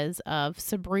because of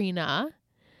Sabrina,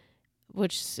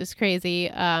 which is crazy.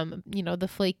 The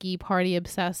flaky, party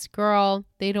obsessed girl.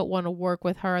 They don't want to work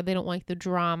with her. They don't like the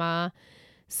drama.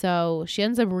 So she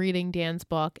ends up reading Dan's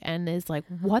book and is like,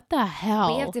 what the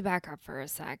hell? We have to back up for a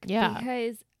sec. Yeah.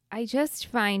 Because I just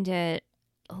find it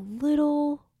a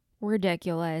little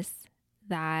ridiculous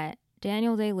that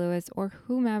Daniel Day-Lewis or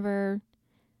whomever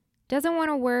doesn't want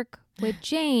to work with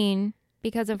Jane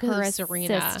because of her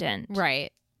assistant.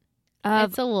 Right.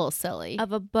 It's a little silly.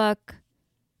 Of a book,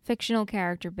 fictional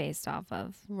character based off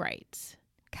of. Right.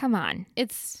 Come on.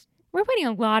 We're putting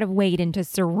a lot of weight into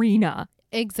Serena.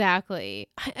 Exactly.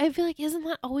 I feel like, isn't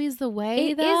that always the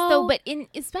way, though? It is, though, but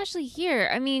especially here,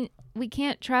 I mean, we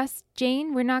can't trust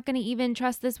Jane. We're not going to even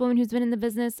trust this woman who's been in the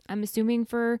business, I'm assuming,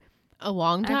 for a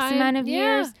long time. X amount of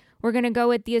years. We're going to go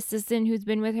with the assistant who's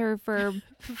been with her for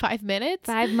 5 minutes?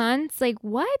 5 months? Like,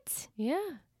 what? Yeah.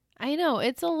 I know.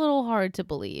 It's a little hard to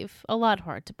believe. A lot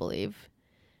hard to believe.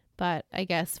 But I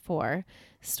guess for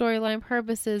storyline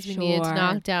purposes, we needed to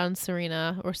knock down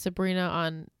Serena or Sabrina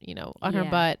on her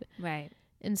butt. Right.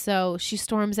 And so she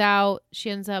storms out.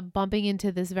 She ends up bumping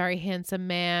into this very handsome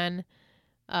man,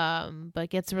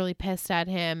 but gets really pissed at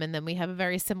him. And then we have a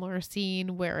very similar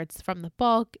scene where it's from the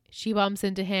book. She bumps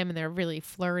into him and they're really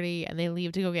flirty and they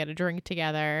leave to go get a drink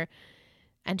together.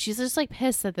 And she's just like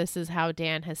pissed that this is how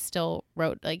Dan has still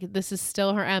wrote. Like, this is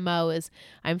still her MO is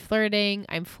I'm flirting,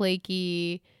 I'm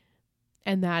flaky.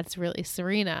 And that's really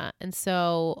Serena. And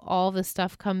so all this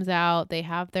stuff comes out. They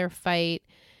have their fight.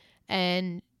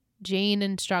 And Jane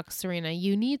instructs Serena,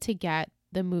 you need to get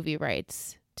the movie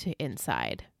rights to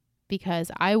Inside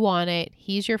because I want it.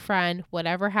 He's your friend.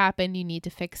 Whatever happened, you need to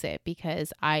fix it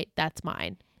because that's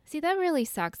mine. See, that really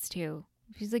sucks too.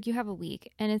 She's like, you have a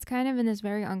week. And it's kind of in this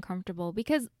very uncomfortable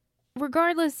because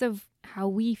regardless of how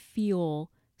we feel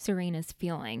Serena's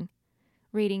feeling,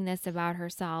 reading this about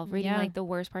herself, reading like the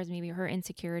worst parts, maybe her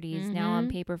insecurities now on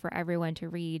paper for everyone to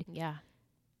read. Yeah.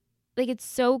 Like, it's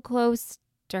so close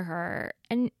to her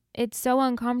and it's so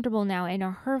uncomfortable now in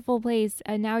a hurtful place,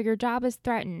 and now your job is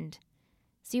threatened.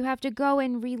 So you have to go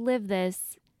and relive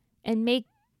this and make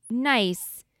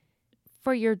nice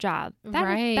for your job.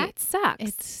 That sucks.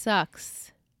 It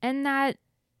sucks. And I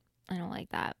don't like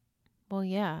that. Well,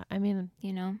 yeah. I mean,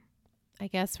 I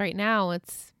guess right now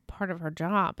it's part of her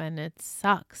job and it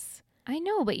sucks. I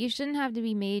know, but you shouldn't have to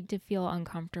be made to feel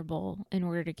uncomfortable in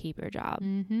order to keep your job.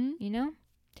 Mm-hmm. You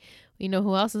know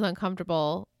who else is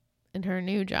uncomfortable in her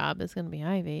new job is going to be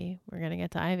Ivy. We're going to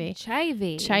get to Ivy.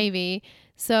 Chivy.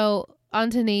 So on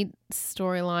to Nate's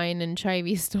storyline and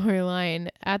Chivy's storyline.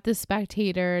 At the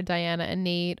Spectator, Diana and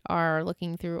Nate are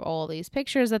looking through all these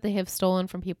pictures that they have stolen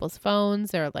from people's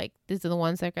phones. They're like, these are the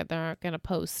ones that they're going to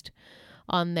post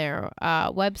on their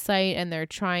website, and they're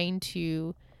trying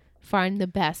to find the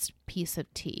best piece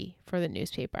of tea for the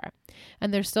newspaper.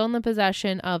 And they're still in the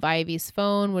possession of Ivy's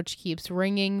phone, which keeps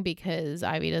ringing because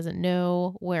Ivy doesn't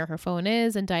know where her phone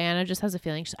is. And Diana just has a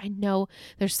feeling, I know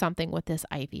there's something with this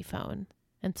Ivy phone.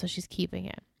 And so she's keeping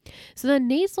it. So then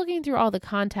Nate's looking through all the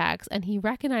contacts and he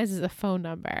recognizes a phone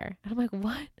number. And I'm like,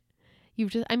 what?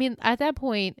 At that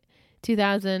point,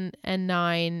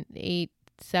 2009, 8,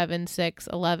 7, 6,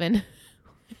 11.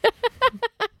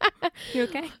 You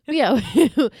okay? Yeah.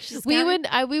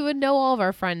 we would know all of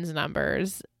our friends'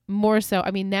 numbers more so.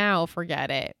 Now forget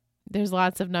it. There's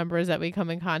lots of numbers that we come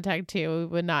in contact to we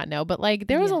would not know. But like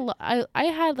there was I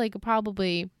had like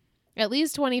probably at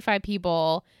least 25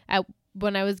 people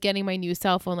when I was getting my new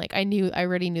cell phone. Like I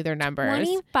already knew their numbers.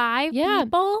 25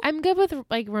 people? I'm good with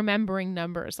like remembering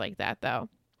numbers like that though.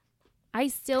 I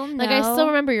still know. Like I still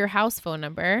remember your house phone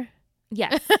number.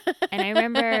 Yes. And I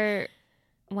remember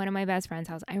one of my best friend's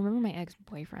house. I remember my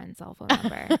ex-boyfriend's cell phone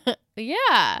number.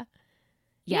 Yeah,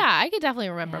 I could definitely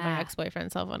remember my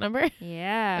ex-boyfriend's cell phone number.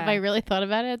 Yeah. If I really thought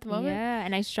about it at the moment. Yeah,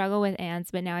 and I struggle with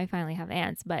aunts, but now I finally have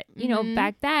aunts. But,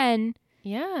 back then,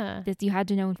 you had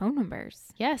to know phone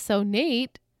numbers. Yeah, so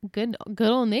Nate, good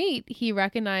old Nate, he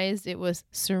recognized it was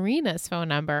Serena's phone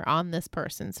number on this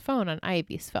person's phone, on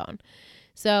Ivy's phone.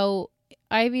 So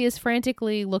Ivy is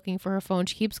frantically looking for her phone.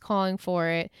 She keeps calling for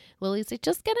it. Lily's like,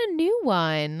 just get a new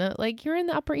one. Like, you're in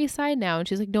the Upper East Side now. And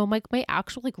she's like, no, my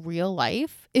actual like real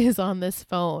life is on this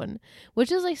phone,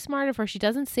 which is like smart of her. She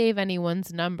doesn't save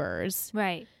anyone's numbers.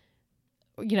 Right.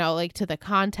 You know, like to the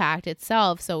contact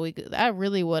itself. So that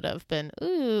really would have been,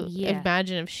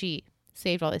 imagine if she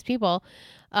saved all these people.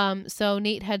 So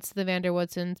Nate heads to the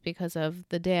Vanderwoodsons because of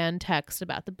the Dan text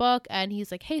about the book. And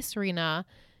he's like, hey, Serena,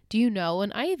 do you know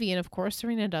an Ivy? And of course,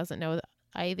 Serena doesn't know the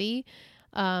Ivy.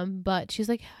 But she's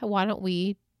like, why don't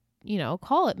we,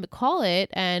 call it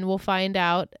and we'll find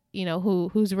out,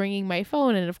 who's ringing my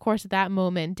phone. And of course, at that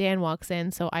moment, Dan walks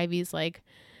in. So Ivy's like,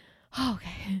 oh,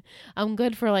 okay, I'm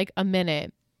good for like a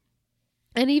minute.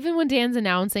 And even when Dan's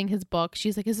announcing his book,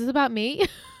 she's like, is this about me?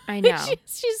 I know.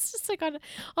 she's just like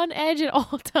on edge at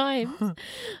all times.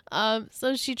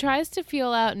 So she tries to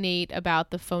feel out Nate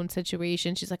about the phone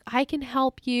situation. She's like, I can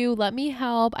help you. Let me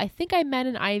help. I think I met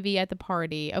an Ivy at the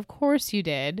party. Of course you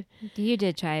did. You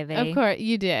did, Chivy. Of course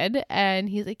you did. And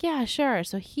he's like, yeah, sure.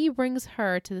 So he brings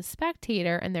her to the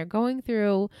Spectator and they're going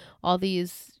through all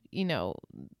these,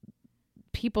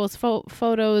 people's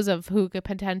photos of who could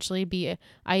potentially be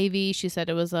Ivy. She said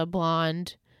it was a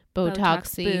blonde,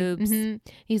 Botoxy boobs. Mm-hmm.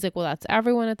 He's like, well, that's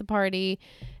everyone at the party.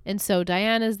 And so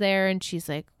Diana's there and she's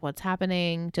like, what's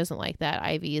happening? Doesn't like that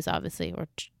Ivy is obviously, or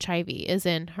Chivy is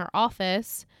in her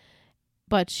office,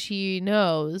 but she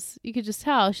knows, you could just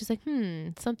tell. She's like,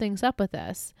 something's up with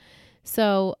this.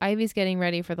 So Ivy's getting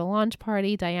ready for the launch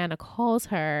party. Diana calls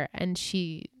her and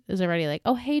she is already like,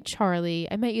 oh, hey, Charlie,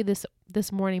 I met you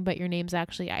this morning, but your name's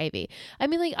actually Ivy. I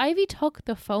mean, like, Ivy took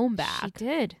the phone back. She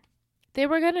did. They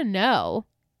were going to know.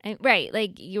 Right.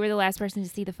 Like, you were the last person to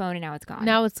see the phone and now it's gone.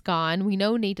 Now it's gone. We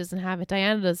know Nate doesn't have it.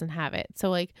 Diana doesn't have it. So,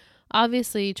 like,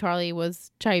 obviously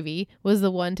Chivy was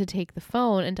the one to take the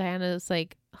phone. And Diana's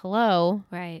like, hello.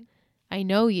 Right. I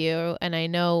know you. And I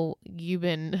know you've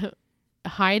been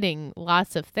hiding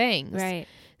lots of things. Right.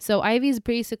 So Ivy's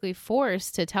basically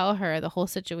forced to tell her the whole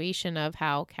situation of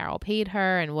how Carol paid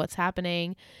her and what's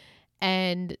happening.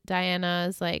 And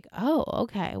Diana's like, oh,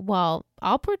 okay, well,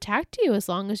 I'll protect you as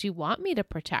long as you want me to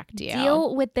protect you.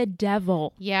 Deal with the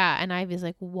devil. Yeah. And Ivy's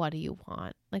like, what do you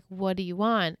want? Like, what do you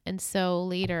want? And so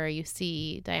later you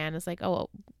see Diana's like, oh,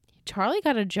 Charlie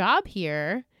got a job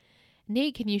here.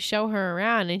 Nate, can you show her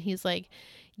around? And he's like,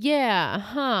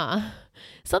 yeah,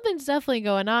 something's definitely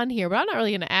going on here, but I'm not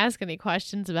really going to ask any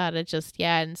questions about it just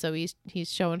yet. And so he's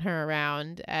showing her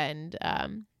around, and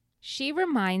she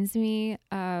reminds me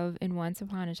of in Once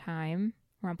Upon a Time,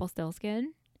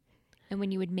 Rumpelstiltskin, and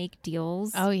when you would make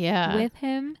deals. Oh yeah, with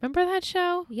him. Remember that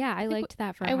show? Yeah, I liked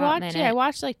that for a hot minute. Yeah, I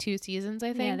watched like 2 seasons,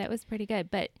 I think. Yeah, that was pretty good.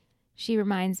 But she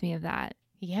reminds me of that.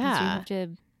 Yeah, you have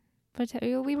to,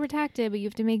 you'll be protected, but you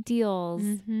have to make deals.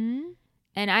 Mm-hmm.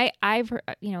 And I've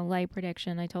light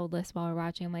prediction. I told Liz while we're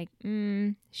watching, I'm like,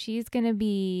 she's going to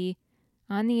be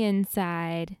on the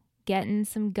inside getting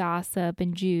some gossip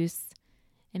and juice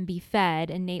and be fed.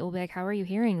 And Nate will be like, how are you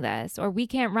hearing this? Or we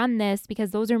can't run this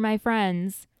because those are my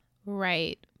friends.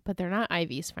 Right. But they're not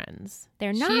Ivy's friends.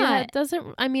 They're not.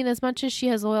 As much as she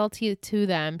has loyalty to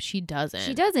them, she doesn't.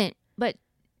 She doesn't. But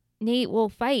Nate will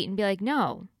fight and be like,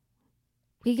 no.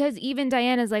 Because even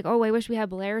Diana's like, oh, I wish we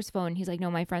had Blair's phone. He's like, no,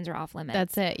 my friends are off limits.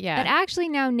 That's it, yeah. But actually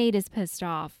now Nate is pissed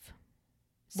off.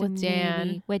 So with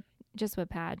Dan. With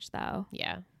Padge, though.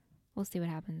 Yeah. We'll see what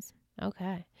happens.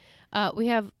 Okay. We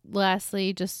have,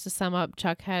 lastly, just to sum up,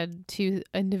 Chuck had 2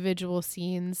 individual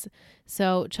scenes.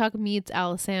 So Chuck meets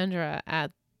Alessandra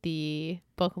at the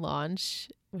book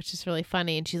launch, which is really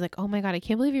funny. And she's like, oh my God, I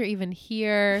can't believe you're even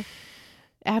here.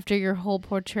 After your whole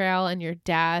portrayal and your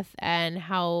death and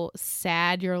how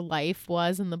sad your life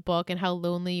was in the book and how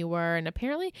lonely you were. And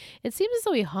apparently it seems as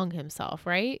though he hung himself,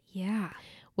 right? Yeah.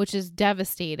 Which is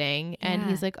devastating. Yeah. And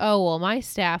he's like, oh, well, my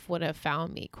staff would have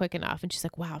found me quick enough. And she's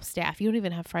like, wow, staff, you don't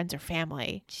even have friends or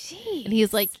family. Jeez. And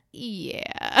he's like,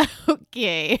 yeah,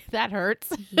 okay, that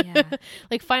hurts. Yeah.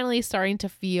 Like finally starting to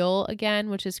feel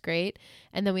again, which is great.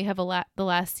 And then we have the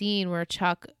last scene where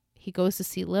Chuck, he goes to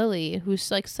see Lily,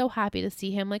 who's like so happy to see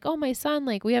him. Like, oh, my son,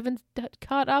 like we haven't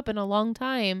caught up in a long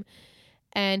time.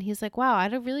 And he's like, wow, I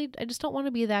just don't want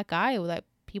to be that guy that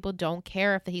people don't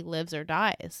care if he lives or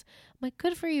dies. I'm like,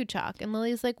 good for you, Chuck. And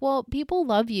Lily's like, well, people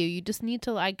love you. You just need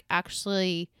to like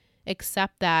actually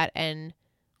accept that and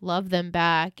love them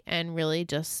back and really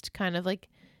just kind of like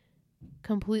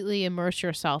completely immerse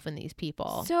yourself in these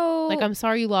people. So like, I'm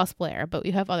sorry you lost Blair, but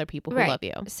you have other people who love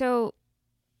you. So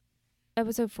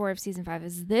episode 4 of season 5.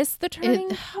 Is this the turning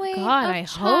point? God, of I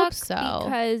Chuck? hope so.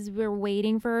 Because we're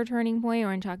waiting for a turning point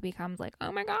when Chuck becomes like,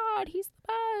 oh my God, he's the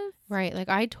best. Right. Like,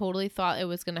 I totally thought it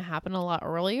was going to happen a lot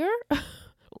earlier,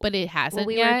 but it hasn't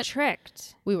we yet. were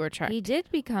tricked. We were tricked. He did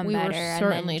become we better. were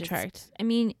certainly tricked. I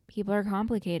mean, people are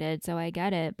complicated, so I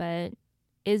get it, but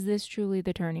is this truly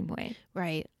the turning point?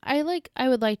 Right. I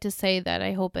would like to say that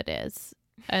I hope it is.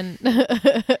 And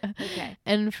okay.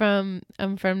 And from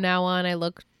now on, I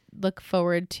look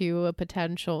forward to a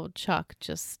potential Chuck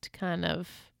just kind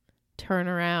of turn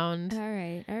around. All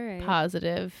right.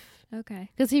 Positive. Okay.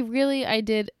 Because I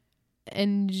did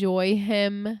enjoy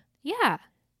him. Yeah.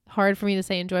 Hard for me to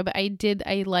say enjoy, but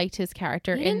I liked his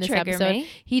character in this episode. Me.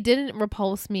 He didn't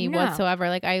repulse me whatsoever.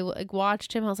 Like, I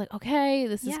watched him. I was like, okay,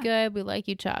 this is good. We like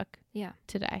you, Chuck. Yeah.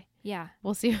 Today. Yeah.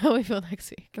 We'll see how we feel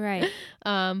next week. Right.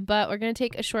 But we're going to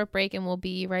take a short break and we'll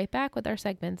be right back with our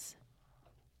segments.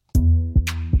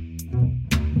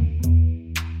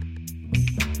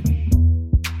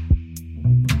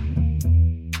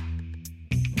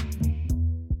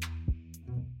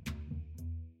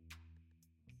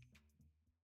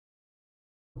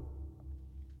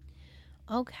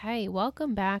 Okay,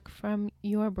 welcome back from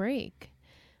your break.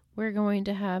 We're going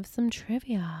to have some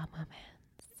trivia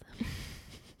moments.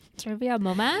 Trivia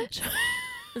moment?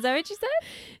 Is that what you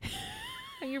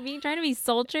said? You're trying to be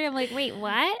sultry? I'm like, wait,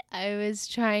 what? I was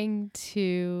trying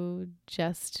to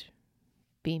just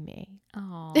be me.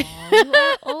 Oh, you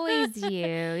are always you.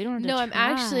 You don't have to No, I'm try.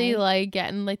 actually like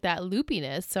getting like that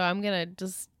loopiness, so I'm going to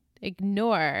just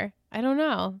ignore. I don't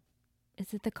know.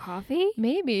 Is it the coffee?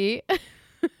 Maybe.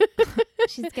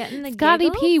 She's getting the Scotty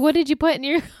giggles? P, what did you put in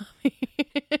your coffee?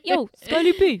 Yo,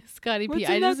 Scotty P. Scotty P. What's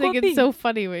I in just that think coffee? it's so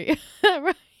funny. Right.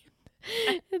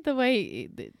 The way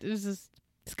it was just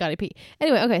Scotty P.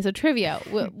 Anyway, okay, so trivia.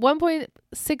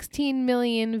 1.16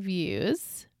 million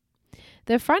views.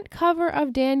 The front cover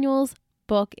of Daniel's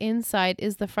book, Inside,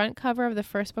 is the front cover of the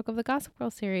first book of the Gossip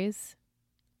Girl series.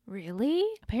 Really?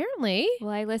 Apparently. Well,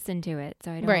 I listened to it,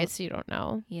 so I don't. Right, so you don't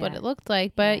know what Yeah. it looked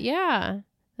like. But yeah,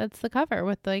 that's the cover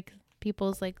with like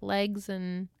people's like legs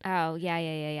and... Oh, yeah.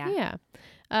 Yeah.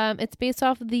 It's based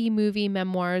off the movie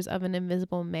Memoirs of an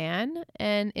Invisible Man.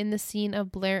 And in the scene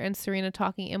of Blair and Serena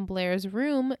talking in Blair's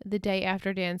room the day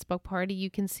after Dan's book party,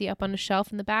 you can see up on a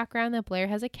shelf in the background that Blair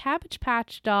has a Cabbage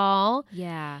Patch doll.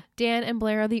 Yeah. Dan and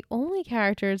Blair are the only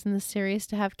characters in the series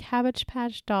to have Cabbage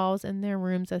Patch dolls in their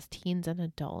rooms as teens and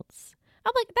adults.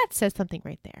 I'm like, that says something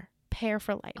right there. Pair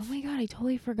for life. Oh my God, I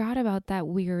totally forgot about that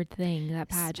weird thing that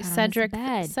Patch had Cedric, on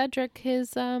his bed. Cedric,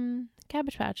 his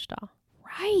Cabbage Patch doll.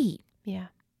 Right. Yeah.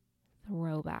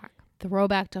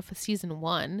 Throwback to season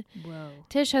 1. Whoa.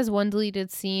 Tish has one deleted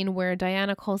scene where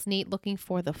Diana calls Nate looking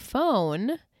for the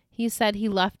phone. He said he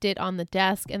left it on the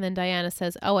desk, and then Diana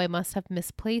says, oh, I must have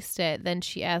misplaced it. Then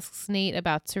she asks Nate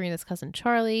about Serena's cousin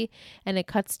Charlie, and it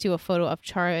cuts to a photo of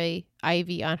Charlie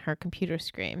Ivy on her computer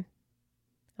screen.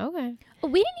 Okay.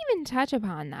 We didn't even touch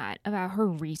upon that, about her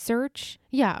research.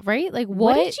 Yeah, right? Like,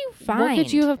 what did you find? What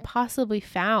could you have possibly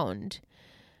found?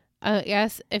 I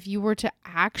guess if you were to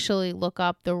actually look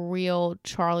up the real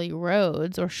Charlie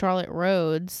Rhodes or Charlotte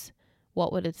Rhodes,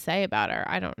 what would it say about her?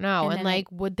 I don't know. And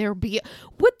like, would there be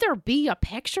a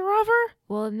picture of her?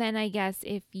 Well, and then I guess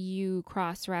if you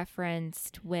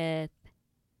cross-referenced with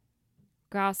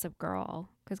Gossip Girl,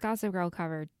 because Gossip Girl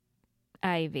covered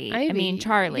Ivy. I mean,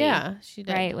 Charlie. Yeah, she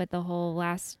did. Right, with the whole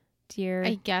last year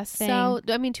I guess thing. so.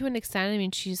 I mean, to an extent. I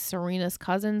mean, she's Serena's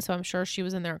cousin, so I'm sure she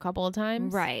was in there a couple of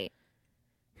times. Right.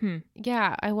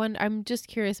 Yeah, I'm just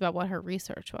curious about what her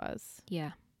research was.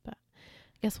 Yeah. But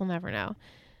I guess we'll never know.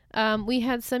 We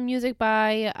had some music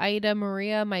by Ida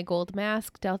Maria, My Gold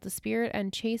Mask, Delta Spirit,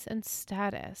 and Chase and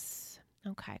Status.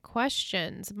 Okay,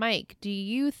 questions. Mike, do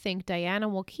you think Diana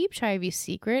will keep Chivy's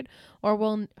secret, or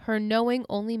will her knowing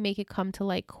only make it come to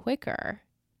light quicker?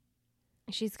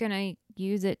 She's going to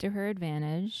use it to her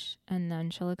advantage, and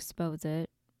then she'll expose it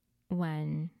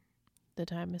when the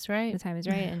time is right.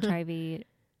 And Chivy,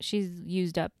 she's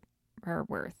used up her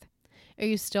worth. Are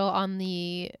you still on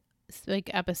the like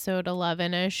episode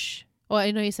 11-ish? Well,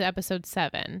 I know you said episode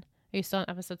 7. Are you still on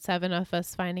episode 7 of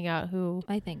us finding out who?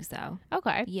 I think so.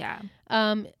 Okay. Yeah.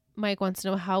 Mike wants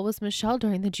to know, how was Michelle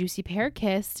during the juicy pear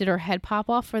kiss? Did her head pop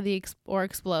off or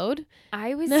explode?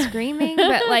 I was screaming,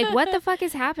 but like, what the fuck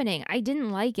is happening? I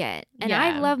didn't like it. And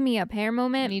I love me a pear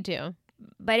moment. Me too.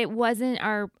 But it wasn't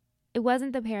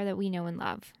the pear that we know and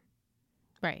love.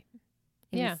 Right.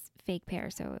 It was fake pear,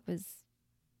 so it was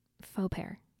faux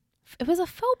pear. It was a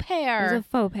faux pear. It was a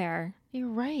faux pear. You're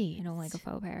right. I don't like a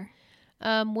faux pear.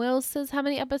 Will says, how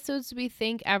many episodes do we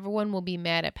think everyone will be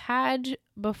mad at Padge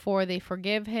before they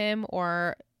forgive him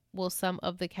or will some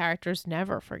of the characters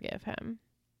never forgive him?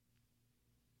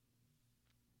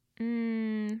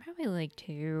 Probably like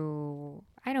 2.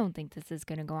 I don't think this is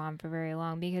going to go on for very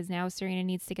long because now Serena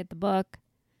needs to get the book.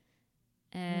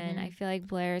 And I feel like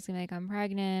Blair's going to be like, I'm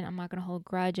pregnant. I'm not going to hold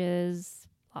grudges.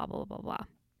 Blah, blah, blah, blah.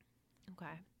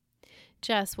 Okay.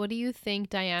 Jess, what do you think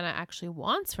Diana actually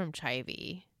wants from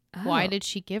Chivy? Oh, why did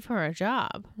she give her a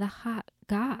job? the hot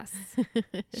goss.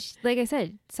 Like I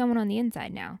said, someone on the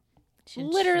inside now.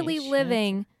 Literally She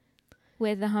living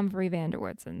with the Humphrey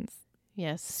Vanderwoodsons.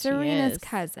 Yes, Serena's she is.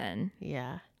 cousin.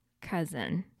 Yeah.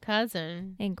 Cousin.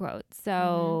 In quotes.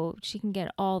 So she can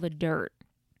get all the dirt.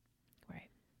 Right.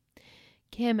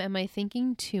 Kim, am I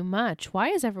thinking too much? Why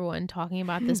is everyone talking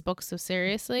about this book so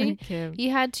seriously?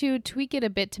 You had to tweak it a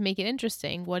bit to make it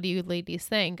interesting. What do you ladies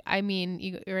think? I mean,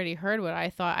 you already heard what I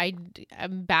thought.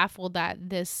 I'm baffled that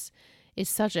this is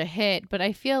such a hit, but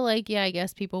I feel like, yeah, I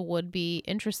guess people would be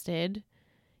interested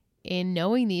in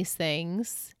knowing these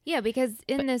things. Yeah, because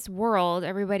in this world,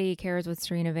 everybody cares what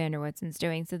Serena Vanderwoodson's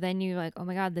doing. So then you're like, oh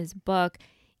my God, this book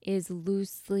is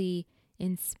loosely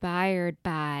inspired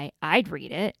by, I'd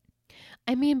read it.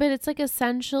 I mean, but it's like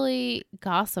essentially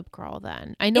Gossip Girl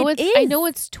then. I know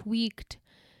it's tweaked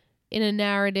in a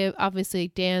narrative, obviously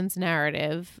Dan's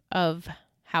narrative of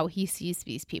how he sees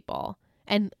these people.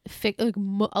 And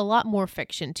a lot more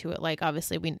fiction to it. Like,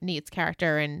 obviously, we Nate's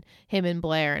character and him and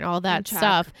Blair and all that and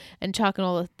stuff. And Chuck and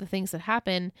all the things that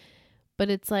happen. But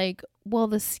it's like, well,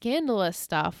 the scandalous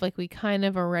stuff, like, we kind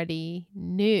of already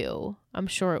knew. I'm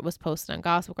sure it was posted on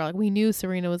Gossip Girl. Like, we knew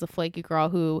Serena was a flaky girl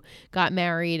who got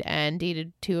married and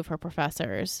dated 2 of her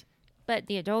professors. But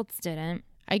the adults didn't.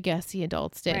 I guess the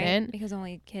adults didn't. Right? Because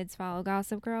only kids follow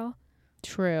Gossip Girl.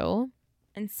 True.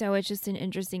 And so it's just an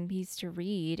interesting piece to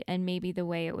read, and maybe the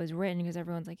way it was written, because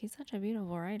everyone's like, he's such a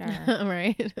beautiful writer.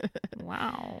 Right.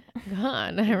 Wow.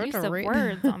 God, I wrote use of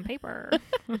words on paper.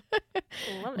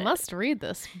 Love it. Must read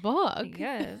this book.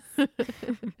 Yes.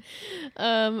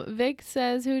 Vic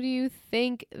says, who do you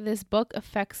think this book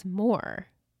affects more?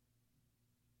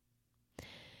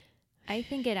 I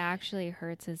think it actually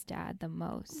hurts his dad the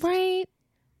most. Right.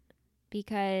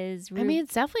 Because I mean,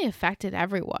 it's definitely affected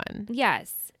everyone.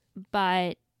 Yes.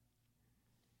 But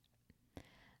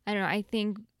I don't know. I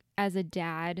think as a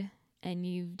dad, and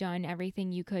you've done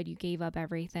everything you could, you gave up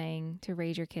everything to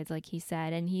raise your kids, like he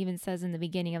said. And he even says in the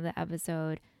beginning of the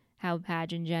episode how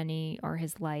Padge and Jenny are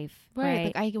his life.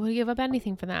 Right. Like, I would give up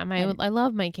anything for them. I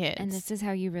love my kids. And this is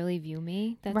how you really view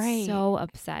me? That's so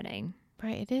upsetting.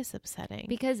 Right. It is upsetting.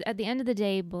 Because at the end of the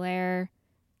day, Blair...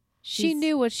 She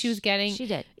knew what she was getting. She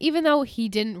did. Even though he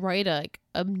didn't write a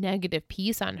negative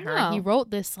piece on her. No. He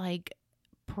wrote this like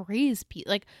praise piece,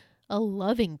 like a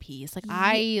loving piece. Like,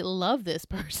 I love this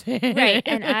person. Right.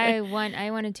 And I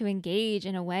wanted to engage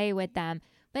in a way with them.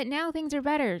 But now things are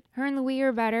better. Her and Louis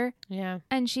are better. Yeah.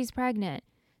 And she's pregnant.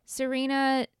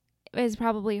 Serena is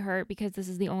probably hurt because this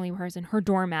is the only person, her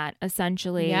doormat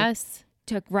essentially. Yes.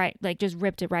 Just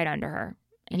ripped it right under her.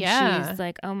 And she's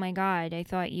like, oh my God, I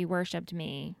thought you worshipped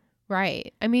me.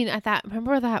 Right. I mean,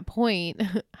 remember that point,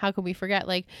 how could we forget,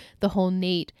 like, the whole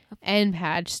Nate and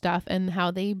Padge stuff and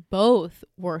how they both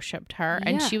worshipped her. Yeah.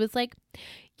 And she was like,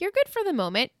 you're good for the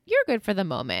moment. You're good for the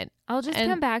moment. I'll just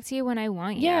come back to you when I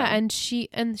want you. Yeah. And she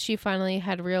finally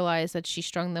had realized that she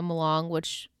strung them along,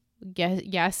 which,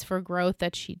 yes, for growth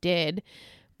that she did.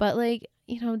 But, like,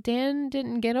 you know, Dan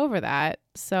didn't get over that.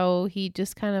 So he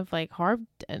just kind of like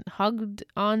harped and hugged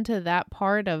onto that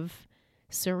part of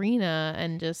Serena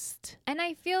and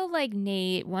I feel like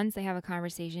Nate, once they have a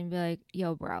conversation, be like,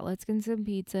 yo, bro, let's get some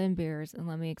pizza and beers and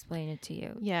let me explain it to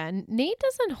you. Yeah. Nate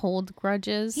doesn't hold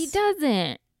grudges. He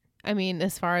doesn't. I mean,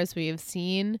 as far as we have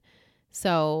seen.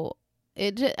 So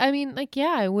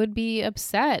I would be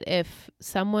upset if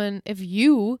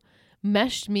you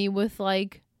meshed me with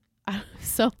like,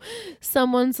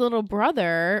 someone's little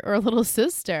brother or little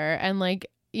sister, and like,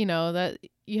 you know, that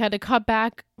you had to cut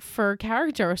back for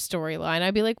character or storyline.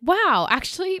 I'd be like, wow,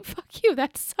 actually, fuck you.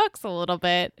 That sucks a little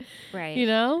bit. Right. You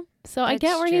know? So I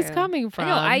get where he's coming from.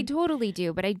 I totally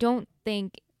do, but I don't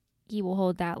think he will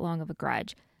hold that long of a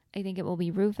grudge. I think it will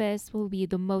be Rufus will be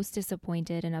the most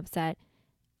disappointed and upset,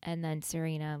 and then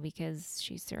Serena, because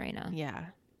she's Serena. Yeah.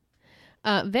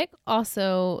 Vic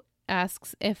also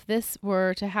asks, if this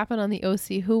were to happen on the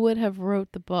OC, who would have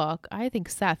wrote the book? I think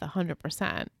Seth,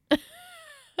 100%.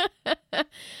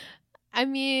 I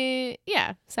mean,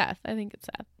 yeah, Seth. I think it's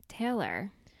Seth.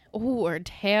 Taylor. Oh, or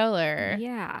Taylor.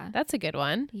 Yeah. That's a good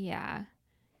one. Yeah.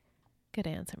 Good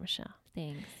answer, Michelle.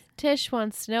 Thanks. Tish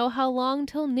wants to know how long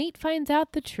till Nate finds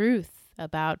out the truth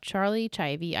about Charlie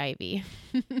Chivy Ivy.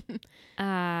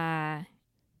 I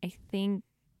think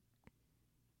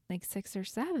like 6 or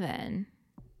 7.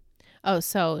 Oh,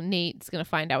 so Nate's going to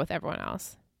find out with everyone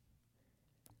else.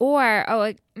 Or,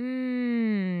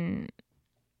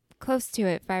 close to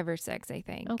it, 5 or 6, I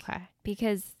think. Okay.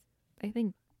 Because I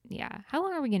think, how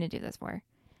long are we going to do this for?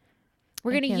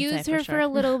 We're going to use her for a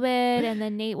little bit, and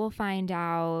then Nate will find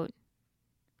out.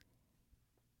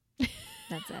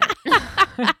 That's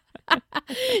it.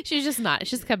 She's just not.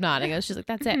 She just kept nodding. She's like,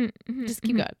 that's it. Just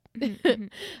keep going.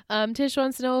 Tish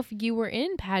wants to know, if you were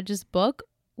in Padge's book,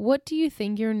 what do you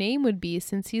think your name would be,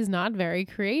 since he's not very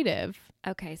creative?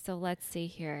 Okay, so let's see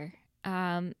here.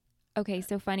 Okay,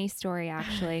 so funny story,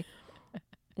 actually.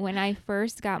 When I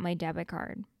first got my debit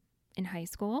card in high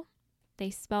school, they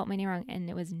spelt my name wrong, and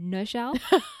it was Nushel.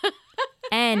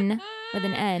 N with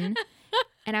an N.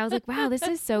 And I was like, wow, this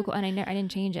is so cool. And I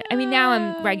didn't change it. I mean, now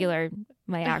I'm regular,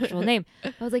 my actual name.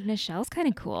 I was like, Nichelle's kind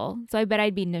of cool. So I bet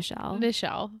I'd be Nichelle.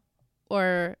 Nichelle.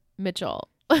 Or Mitchell.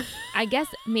 I guess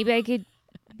maybe I could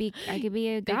be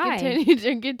a guy.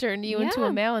 They could turn you into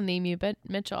a male and name you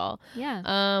Mitchell.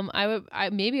 Yeah.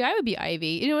 Maybe I would be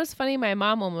Ivy. You know what's funny? My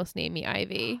mom almost named me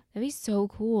Ivy. That'd be so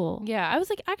cool. Yeah. I was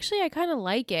like, actually, I kind of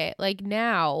like it. Like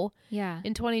now,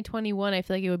 in 2021, I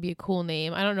feel like it would be a cool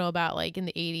name. I don't know about like in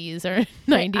the 80s or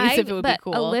 90s if it would be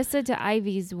cool. Alyssa to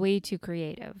Ivy's way too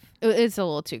creative. It's a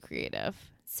little too creative.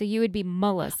 So you would be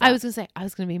Melissa. I was going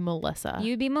to be Melissa.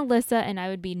 You'd be Melissa and I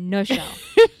would be Nushel.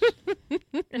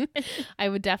 I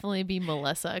would definitely be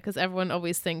Melissa, because everyone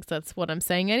always thinks that's what I'm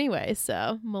saying anyway.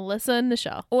 So Melissa and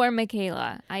Nichelle. Or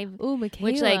Michaela. Michaela.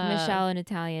 Which like Michelle in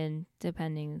Italian,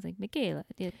 depending, is like Michaela.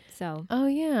 So. Oh,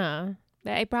 yeah.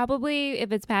 But I probably,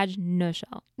 if it's Padge,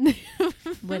 Nushel.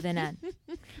 With an N.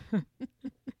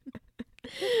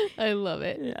 I love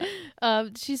it. Yeah.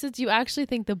 She says, do you actually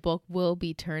think the book will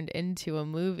be turned into a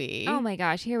movie? Oh my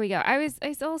gosh, here we go. I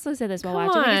also said this while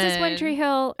watching. Is this One Tree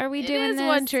Hill? Are we doing this? It is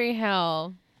One Tree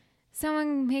Hill.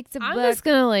 Someone makes a book. I'm just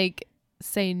gonna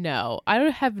say no. I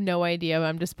don't have no idea, but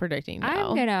I'm just predicting no.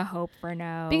 I'm gonna hope for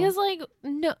no. Because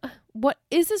no, what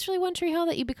is this really One Tree Hill,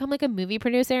 that you become like a movie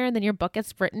producer and then your book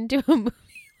gets written to a movie?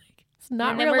 It's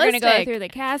not realistic. We're going to go through the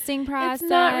casting process. It's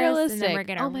not realistic. And then we're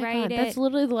going to write it. That's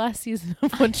literally the last season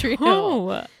of One Tree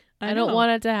Hill. I don't want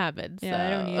it to happen. Yeah, so. I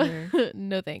don't either.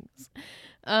 No thanks.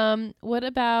 What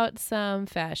about some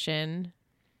fashion?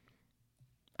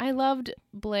 I loved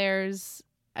Blair's.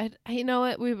 You know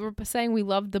what? We were saying we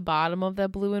loved the bottom of the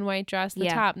blue and white dress. The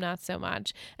top, not so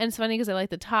much. And it's funny because I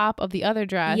like the top of the other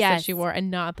dress that she wore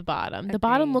and not the bottom. Agreed. The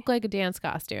bottom looked like a dance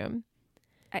costume.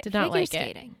 Did not like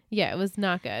it. Yeah, it was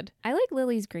not good. I like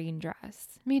Lily's green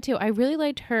dress. Me too. I really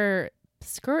liked her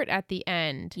skirt at the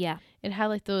end. Yeah. It had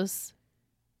like those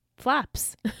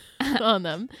flaps on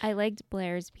them. I liked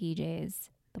Blair's PJs.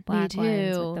 The black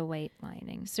ones with the white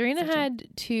lining. Serena had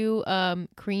two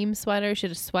cream sweaters. She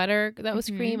had a sweater that was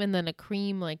cream and then a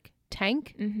cream like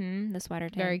tank. Mm-hmm. The sweater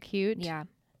tank. Very cute. Yeah.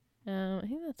 I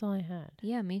think that's all I had.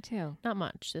 Yeah, me too. Not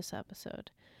much this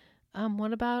episode.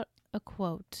 What about a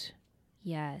quote?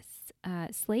 Yes.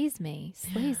 Slays me.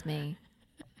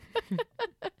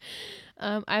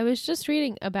 I was just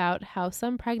reading about how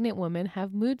some pregnant women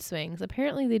have mood swings.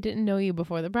 Apparently they didn't know you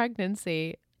before the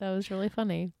pregnancy. That was really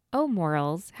funny. Oh,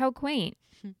 morals. How quaint.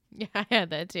 Yeah, I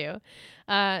had that too.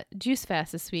 Juice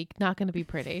Fast this week. Not going to be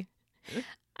pretty.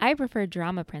 I prefer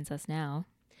Drama Princess now.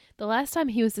 The last time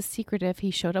he was this secretive,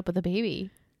 he showed up with a baby,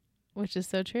 which is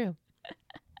so true.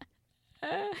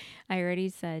 I already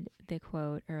said the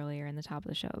quote earlier in the top of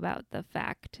the show about the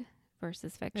fact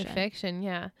versus fiction. Fiction,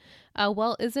 yeah.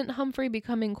 Well, isn't Humphrey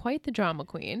becoming quite the drama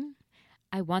queen?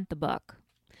 I want the book.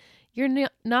 Your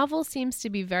novel seems to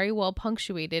be very well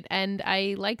punctuated, and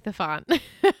I like the font.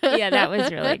 Yeah, that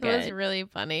was really good. That was really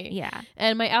funny. Yeah.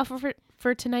 And my outfit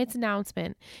for tonight's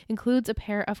announcement includes a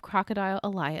pair of Crocodile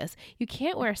Elias. You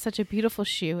can't wear such a beautiful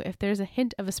shoe if there's a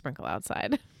hint of a sprinkle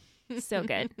outside. So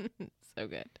good. So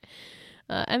good.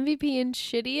 MVP and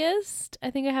shittiest.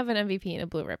 I think I have an MVP and a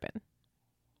blue ribbon.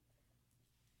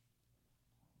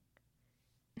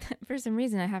 For some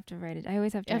reason, I have to write it. I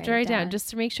always have to write it down just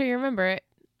to make sure you remember it.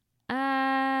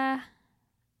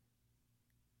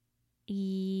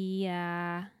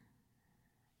 Yeah.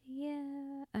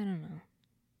 I don't know.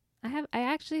 I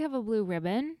actually have a blue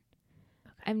ribbon.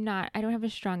 Okay. I don't have a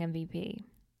strong MVP.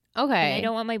 Okay. And I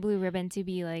don't want my blue ribbon to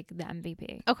be like the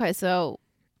MVP. Okay, so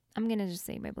I'm gonna just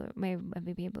say my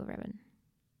MVP and blue ribbon.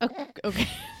 Okay.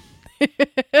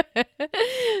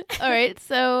 All right.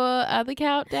 So the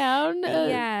countdown.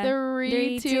 Yeah.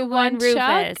 3, 2, 1. Rufus.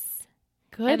 Chuck.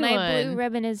 Good and my one. blue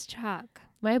ribbon is Chuck.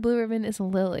 My blue ribbon is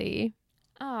Lily.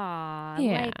 Aw,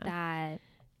 yeah. I like that.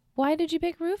 Why did you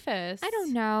pick Rufus? I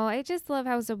don't know. I just love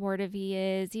how supportive he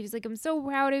is. He was like, I'm so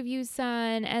proud of you,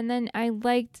 son. And then I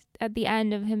liked at the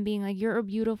end of him being like, you're a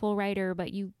beautiful writer,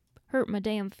 but you hurt my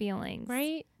damn feelings.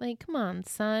 Right? Like, come on,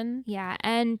 son. Yeah.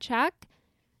 And Chuck,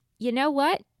 you know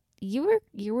what? You were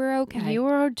okay. You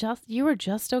were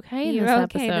just okay in you this were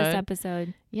episode. okay this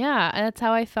episode. Yeah, that's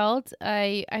how I felt.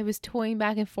 I was toying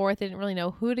back and forth. I didn't really know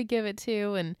who to give it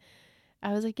to. And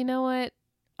I was like, you know what?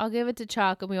 I'll give it to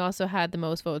Chuck. And we also had the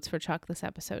most votes for Chuck this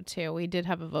episode, too. We did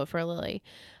have a vote for Lily.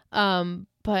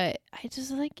 But I just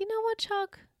was like, you know what,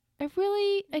 Chuck?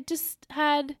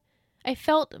 I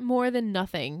felt more than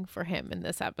nothing for him in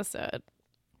this episode.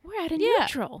 We're at a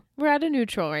neutral. We're at a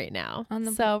neutral right now.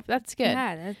 So that's good.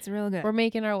 Yeah, that's real good. We're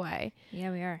making our way.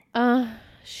 Yeah, we are.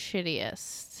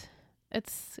 Shittiest.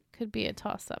 Could be a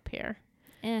toss up here.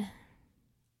 Are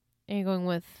you going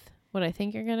with what I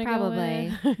think you're gonna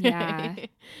Probably. go with? Yeah.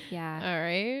 Yeah. All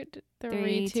right.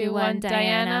 3, 2, 1,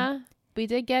 Diana. We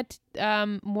did get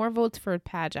more votes for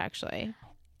Padge, actually.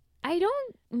 I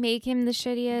don't make him the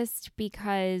shittiest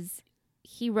because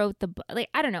he wrote the book. Like,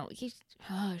 I don't know.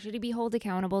 Should he be held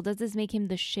accountable? Does this make him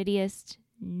the shittiest?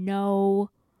 No.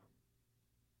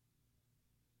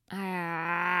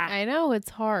 I know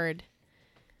it's hard.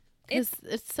 Because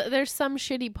there's some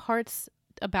shitty parts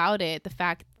about it. The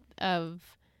fact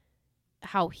of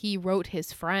how he wrote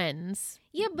his friends.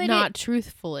 Yeah, but not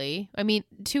truthfully. I mean,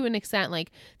 to an extent,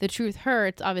 like the truth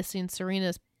hurts, obviously, in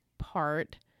Serena's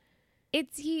part. But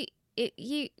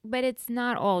it's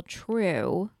not all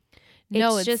true.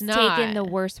 No, it's just not. taken the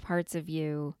worst parts of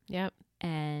you. Yep.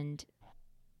 And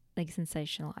like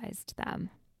sensationalized them.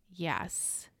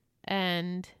 Yes.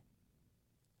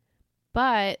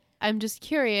 But I'm just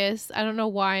curious. I don't know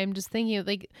why. I'm just thinking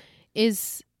like,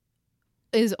 is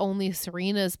only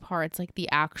Serena's parts like the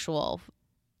actual,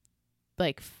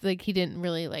 like he didn't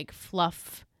really like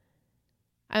fluff.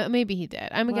 Maybe he did.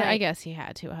 I guess he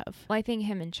had to have. Well, I think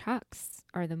him and Chuck's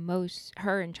are the most.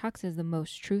 Her and Chuck's is the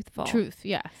most truthful. Truth,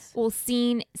 yes. Well,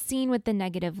 seen with the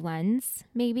negative lens,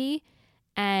 maybe,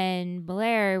 and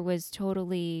Blair was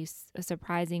totally a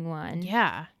surprising one.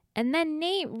 Yeah. And then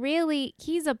Nate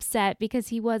he's upset because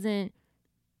he wasn't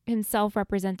himself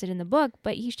represented in the book,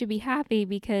 but he should be happy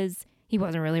because he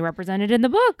wasn't really represented in the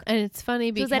book. And it's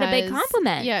funny because... So is that a big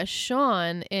compliment? Yeah,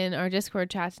 Sean in our Discord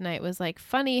chat tonight was like,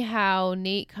 funny how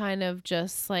Nate kind of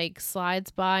just like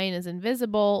slides by and is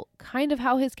invisible, kind of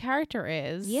how his character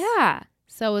is. Yeah.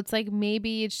 So it's like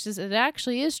maybe it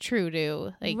actually is true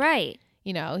to like... Right.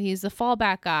 You know, he's the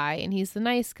fallback guy and he's the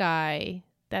nice guy.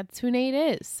 That's who Nate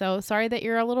is. So sorry that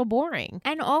you're a little boring.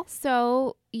 And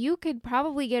also, you could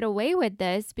probably get away with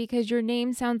this because your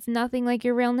name sounds nothing like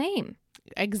your real name.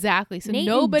 Exactly. So Nate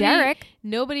and Derek,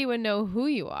 nobody would know who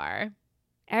you are.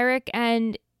 Eric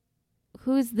and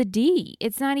who's the D?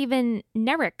 It's not even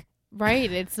Neric. Right.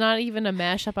 It's not even a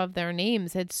mashup of their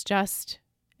names. It's just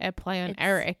a play on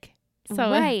Eric.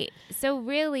 So right. So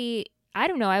really, I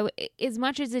don't know. As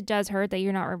much as it does hurt that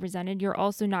you're not represented, you're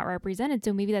also not represented.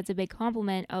 So maybe that's a big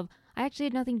compliment of, I actually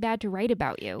had nothing bad to write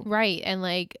about you. Right. And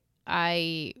like,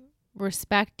 I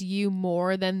respect you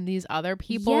more than these other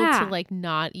people to like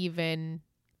not even,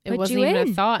 it wasn't even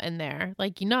a thought in there.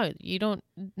 Like,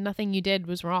 nothing you did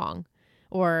was wrong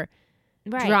or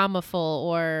dramaful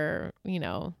or,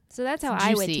 So that's how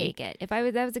I would take it. If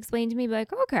that was explained to me, be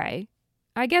like, okay,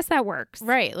 I guess that works.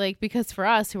 Right. Like, because for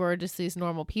us who are just these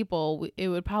normal people, it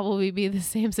would probably be the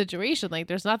same situation. Like,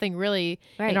 there's nothing really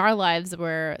in our lives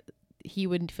where he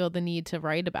wouldn't feel the need to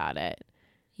write about it.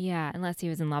 Yeah. Unless he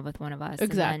was in love with one of us.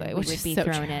 Exactly. And then which would is be so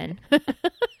thrown true. in.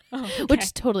 Okay.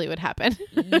 Which totally would happen.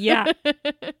 Yeah.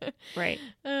 Right.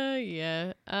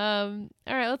 Yeah. All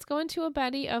right. Let's go into a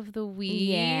Betty of the week.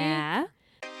 Yeah.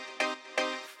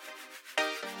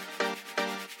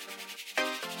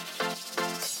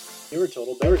 You're a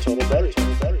total Betty. You're a total Betty.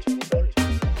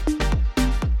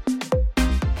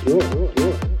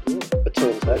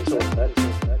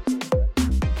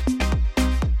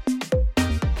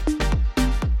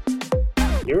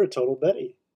 You're a total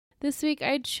Betty. This week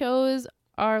I chose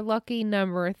our lucky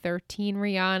number 13,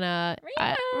 Rihanna.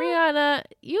 Rihanna,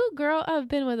 you girl have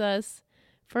been with us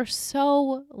for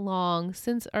so long,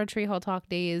 since our Tree Hall Talk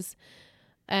days,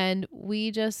 and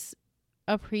we just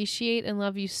appreciate and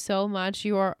love you so much.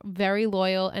 You are very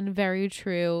loyal and very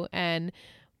true, and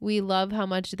we love how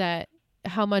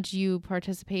much you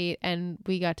participate, and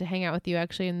we got to hang out with you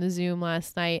actually in the Zoom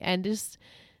last night, and it's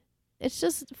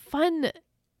just fun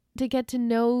to get to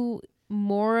know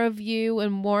more of you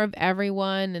and more of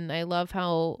everyone, and I love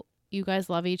how you guys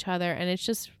love each other, and it's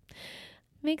just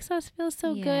makes us feel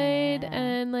so good.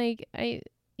 And like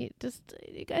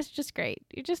You guys are just great.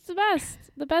 You're just the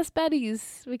best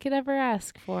Bettys we could ever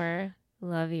ask for.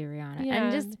 Love you, Rihanna.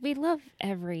 Yeah. And we love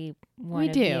every one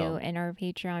of you in our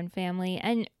Patreon family.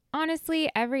 And honestly,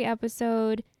 every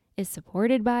episode is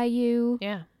supported by you.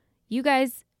 Yeah. You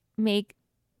guys make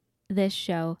this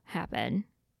show happen.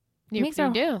 It makes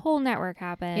our whole network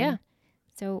happen. Yeah.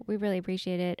 So we really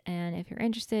appreciate it. And if you're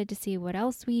interested to see what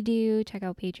else we do, check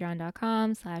out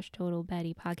patreon.com/Total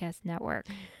Betty Podcast Network.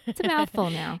 It's a mouthful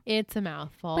now. It's a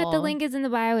mouthful. But the link is in the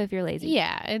bio if you're lazy.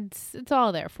 Yeah, it's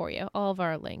all there for you. All of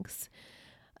our links.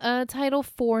 Title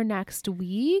for next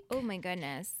week. Oh my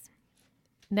goodness.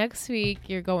 Next week,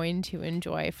 you're going to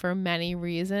enjoy for many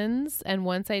reasons. And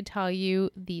once I tell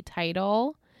you the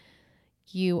title,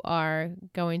 you are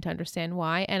going to understand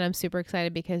why. And I'm super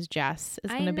excited because Jess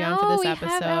is going to be on for this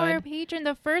episode. We have our patron,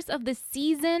 the first of the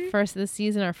season.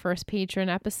 Our first patron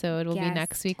episode will be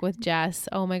next week with Jess.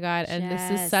 Oh my God. And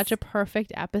this is such a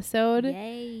perfect episode.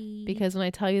 Yay. Because when I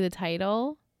tell you the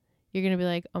title, you're going to be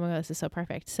like, oh my God, this is so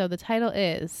perfect. So the title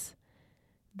is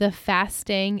The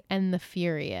Fasting and the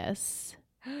Furious.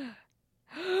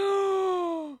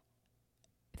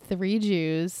 3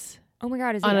 Jews. Oh my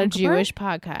God, is it on a Yom Kippur? Jewish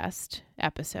podcast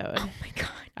episode. Oh my God.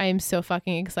 I am so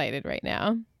fucking excited right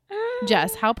now.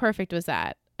 Jess, how perfect was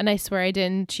that? And I swear I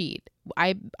didn't cheat.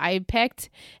 I picked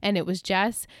and it was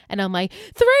Jess and I'm like,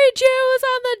 3 Jews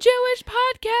on the Jewish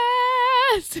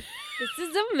podcast. This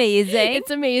is amazing.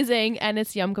 It's amazing. And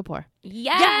it's Yom Kippur.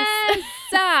 Yes.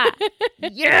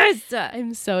 Yes.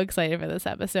 I'm so excited for this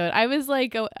episode. I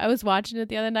was watching it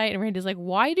the other night and Randy's like,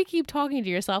 why do you keep talking to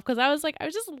yourself? Because I was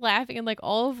just laughing and like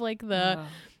all of like the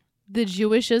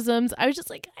Jewishisms. I was just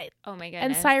like, oh my goodness.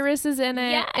 And Cyrus is in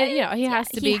it. Yes. And, he has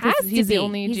to be because he's the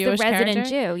only Jewish the resident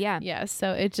character. Jew. Yeah. Yeah.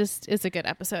 So it's a good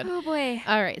episode. Oh boy.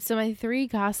 All right. So my 3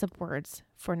 gossip words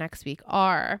for next week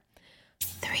are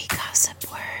 3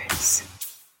 gossip words: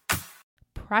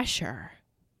 pressure,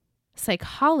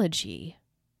 psychology,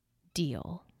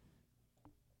 deal.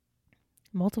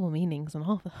 Multiple meanings in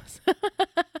all of those.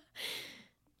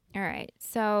 All right.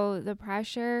 So the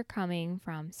pressure coming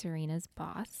from Serena's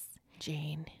boss,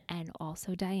 Jane, and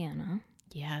also Diana.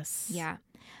 Yes. Yeah.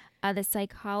 The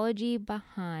psychology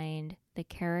behind the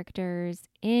characters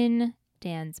in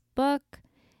Dan's book,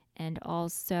 and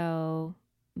also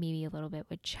maybe a little bit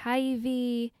with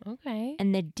Chivy. Okay.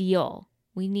 And the deal.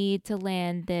 We need to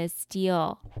land this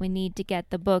deal. We need to get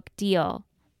the book deal.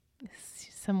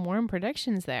 Some warm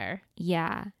predictions there.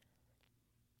 Yeah.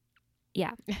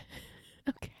 Yeah.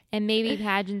 Okay. And maybe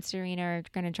Padge and Serena are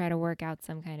going to try to work out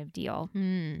some kind of deal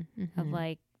of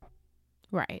like,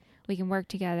 right, we can work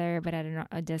together, but at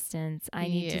a distance. I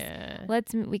need to,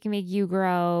 we can make you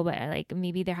grow, but like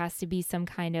maybe there has to be some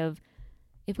kind of,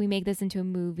 if we make this into a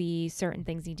movie, certain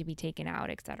things need to be taken out,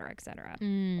 et cetera, et cetera.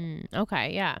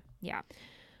 Okay. Yeah. Yeah.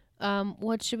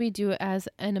 What should we do as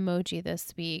an emoji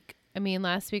this week? I mean,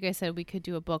 last week I said we could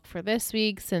do a book for this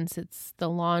week since it's the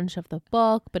launch of the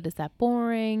book, but is that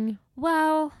boring?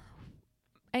 Well,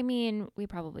 I mean, we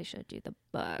probably should do the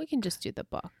book. We can just do the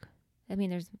book. I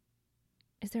mean, is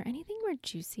there anything more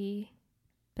juicy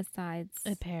besides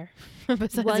a pear?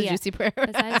 Juicy pear.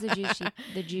 Besides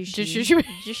the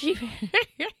juicy.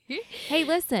 Hey,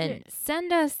 listen,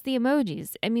 send us the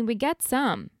emojis. I mean, we get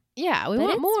some. Yeah, we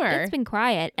want more. It's been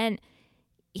quiet, and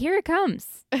here it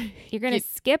comes. You're gonna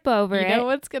skip over it. You know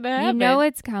what's gonna happen. You know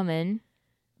it's coming.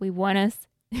 We want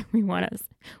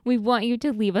you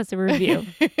to leave us a review.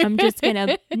 I'm just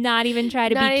gonna not even try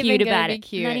to be cute about it.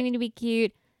 Not even to be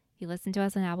cute. If you listen to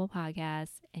us on Apple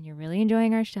Podcasts and you're really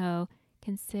enjoying our show,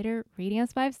 consider rating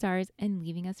us 5 stars and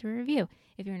leaving us a review.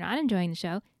 If you're not enjoying the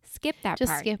show, skip that part.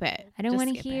 Just skip it. I don't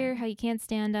want to hear how you can't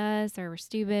stand us or we're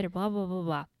stupid or blah, blah, blah,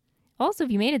 blah. Also,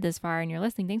 if you made it this far and you're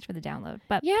listening, thanks for the download.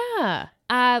 But yeah,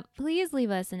 please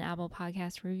leave us an Apple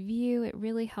Podcast review. It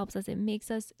really helps us. It makes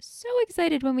us so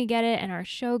excited when we get it and our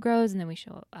show grows and then we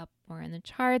show up more in the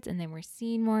charts and then we're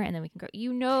seen more and then we can go.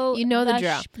 You know the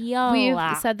drill. Spiel.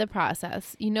 We've said the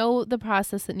process. You know the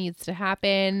process that needs to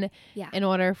happen in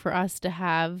order for us to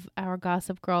have our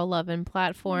Gossip Girl love and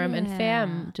platform and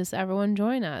fam. Just everyone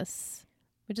join us.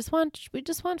 We just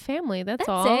want family. That's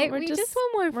all. It. We just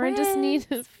want more friends. We just need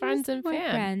friends and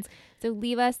fans. So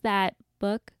leave us that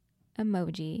book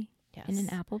emoji in an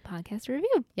Apple Podcast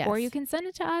review. Yes. Or you can send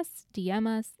it to us, DM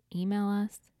us, email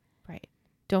us. Right.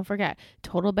 Don't forget,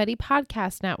 Total Betty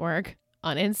Podcast Network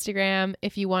on Instagram.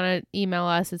 If you want to email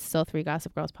us, it's still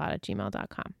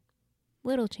 3gossipgirlspod@gmail.com.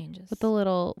 Little changes. With the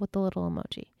little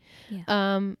emoji.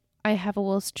 Yeah. I have a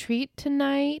Will's treat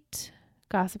tonight.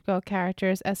 Gossip Girl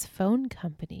characters as phone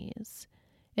companies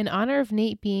in honor of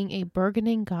Nate being a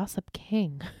burgeoning gossip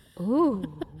king.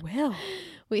 Ooh, Will.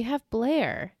 We have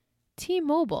Blair,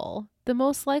 T-Mobile, the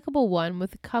most likable one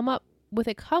with a come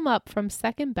up from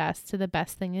second best to the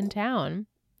best thing in town.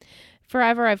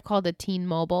 Forever I've called it Teen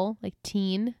Mobile, like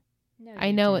teen. No,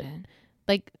 I know didn't.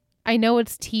 I know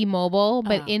it's T-Mobile,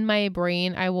 but in my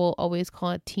brain I will always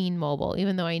call it Teen Mobile,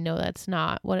 even though I know that's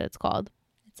not what it's called.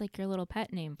 It's like your little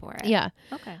pet name for it. Yeah.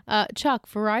 Okay. Chuck,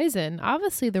 Verizon,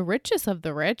 obviously the richest of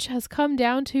the rich, has come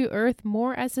down to earth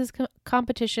more as his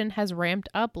competition has ramped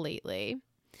up lately.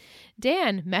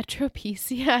 Dan, Metro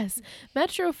PCS,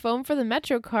 Metro phone for the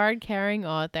Metro card carrying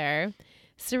author.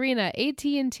 Serena,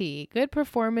 AT&T, good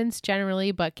performance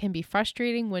generally, but can be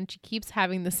frustrating when she keeps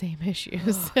having the same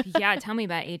issues. Yeah, tell me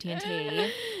about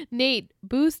AT&T. Nate,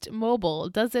 Boost Mobile,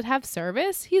 does it have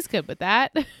service? He's good with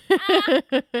that.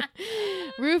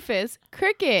 Rufus,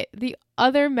 Cricket, the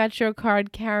other Metro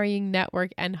card carrying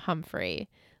network, and Humphrey.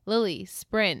 Lily,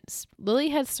 Sprint. Lily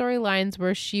had storylines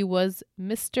where she was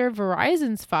Mr.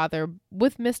 Verizon's father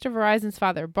with Mr. Verizon's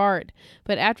father, Bart,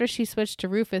 but after she switched to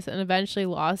Rufus and eventually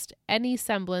lost any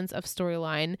semblance of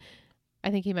storyline,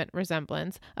 I think he meant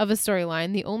resemblance, of a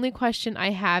storyline, the only question I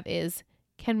have is,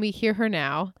 can we hear her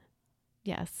now?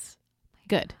 Yes.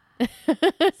 Good.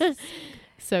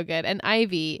 So good. And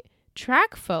Ivy,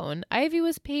 track phone. Ivy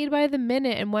was paid by the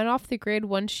minute and went off the grid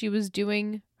once she was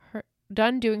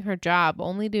done doing her job,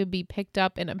 only to be picked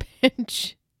up in a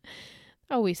pinch.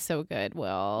 Always so good,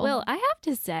 Will. Well, I have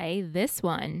to say, this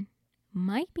one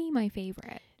might be my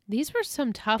favorite. These were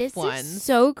some tough ones. This is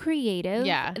so creative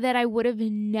that I would have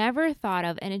never thought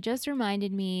of. And it just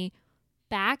reminded me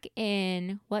back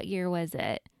in, what year was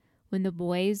it? When the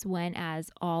boys went as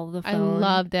all the phone. I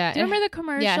love that. Do you remember the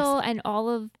commercial? Yes. And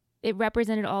it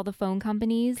represented all the phone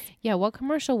companies? Yeah, what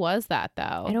commercial was that,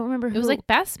 though? I don't remember who. It was like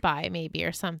Best Buy, maybe,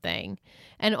 or something.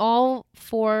 And all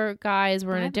four guys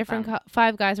were in a different,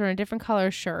 5 guys were in a different color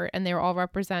shirt, and they were all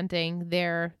representing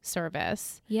their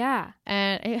service. Yeah.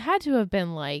 And it had to have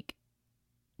been like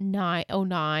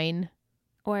 09.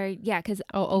 Or, yeah, because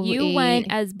 08. you went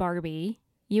as Barbie.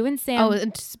 You and Sam. Oh,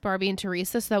 and Barbie and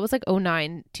Teresa. So that was like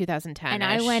 09, 2010. And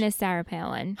I went as Sarah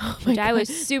Palin, which I was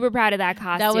super proud of that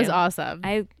costume. That was awesome.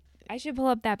 I should pull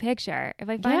up that picture. If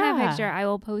I find that picture, I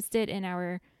will post it in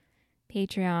our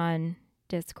Patreon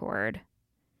Discord.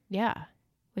 Yeah.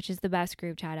 Which is the best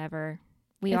group chat ever.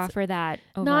 We offer that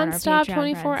over nonstop on our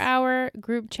 24-hour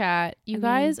group chat.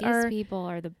 These people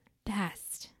are the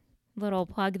best. Little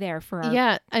plug there for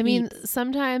our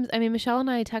sometimes Michelle and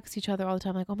I text each other all the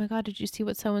time like, oh my god, did you see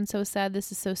what so and so said?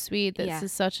 This is so sweet. This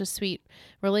is such a sweet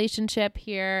relationship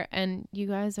here. And you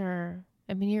guys are,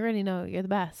 you already know you're the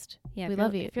best. Yeah, we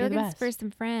love you. If you're looking for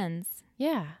some friends,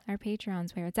 our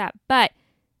Patreon's where it's at. But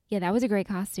yeah, that was a great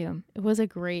costume. It was a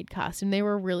great costume. They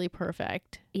were really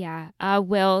perfect. Yeah.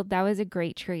 Will, that was a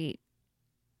great treat.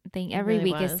 I think every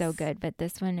week is so good, but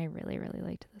this one I really, really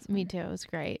liked this one. Me too. It was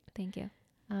great. Thank you.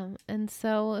 And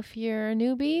so if you're a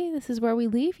newbie, this is where we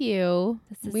leave you.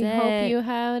 We it. hope you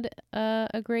had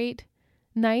a great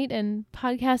night and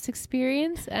podcast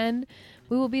experience. And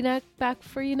we will be back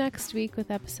for you next week with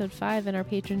episode 5 and our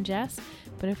patron Jess.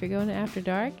 But if you're going to After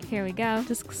Dark, here we go.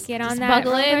 Just get on that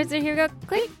buckle in. Here we go.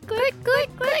 Click, click, click,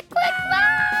 click, click.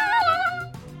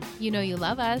 You know you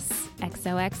love us.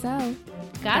 XOXO.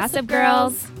 Gossip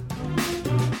Girls.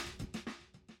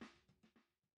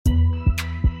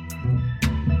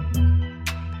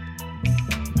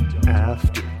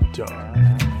 After Dark.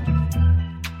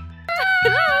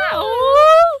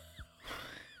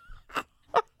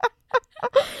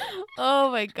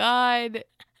 Oh my god.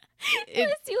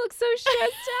 She looks so stressed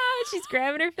out. She's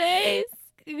grabbing her face.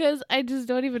 Because I just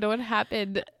don't even know what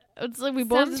happened. It's like we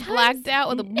both just blacked out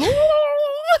with a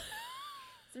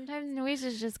Sometimes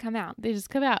noises just come out. They just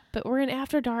come out. But we're in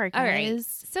After Dark, guys. All right.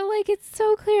 So it's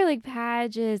so clear,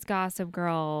 Padge is Gossip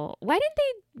Girl. Why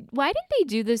didn't they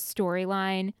do this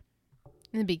storyline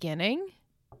in the beginning?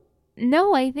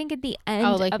 No, I think at the end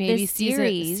of maybe this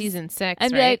series. season 6,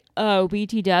 I'd be right? like, oh,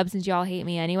 BT dub, since y'all hate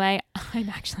me anyway, I'm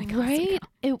actually Gossip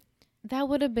Girl. That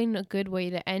would have been a good way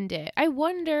to end it. I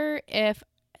wonder if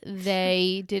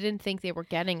they didn't think they were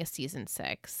getting a season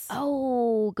 6.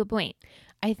 Oh, good point.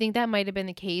 I think that might have been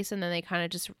the case, and then they kind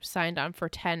of just signed on for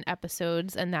 10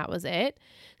 episodes, and that was it.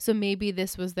 So maybe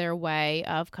this was their way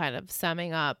of kind of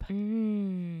summing up.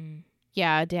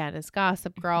 Yeah, Dan is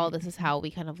Gossip Girl. This is how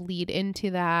we kind of lead into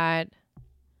that.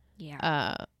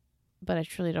 Yeah. But I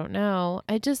truly don't know.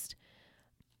 I don't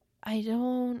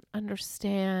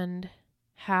understand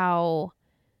how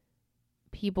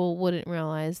people wouldn't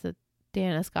realize that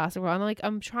Dan is Gossip Girl.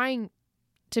 I'm trying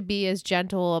to be as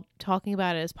gentle talking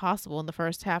about it as possible in the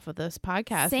first half of this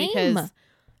podcast. Same. Because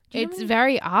It's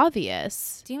very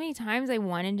obvious. Do you know how many times I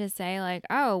wanted to say like,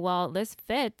 oh, well, this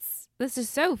fits. This is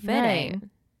so fitting.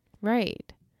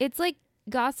 Right. It's like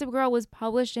Gossip Girl was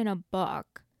published in a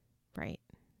book. Right.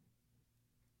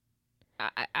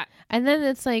 And then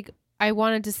it's like, I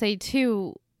wanted to say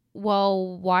too,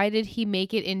 well, why did he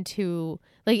make it into,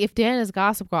 like, if Dan is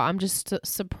Gossip Girl, I'm just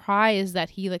surprised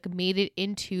that he like made it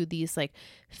into these like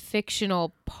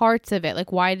fictional parts of it.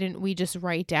 Like, why didn't we just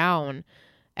write down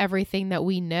everything that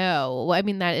we know? Well, I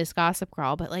mean, that is Gossip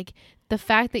Girl, but like the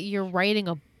fact that you're writing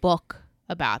a book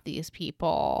about these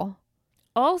people,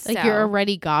 also, like, you're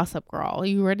already Gossip Girl.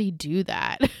 You already do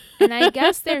that. And I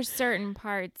guess there's certain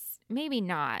parts, maybe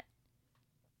not,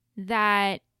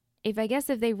 that if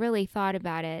they really thought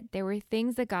about it, there were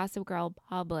things that Gossip Girl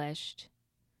published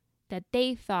that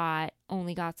they thought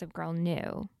only Gossip Girl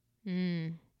knew.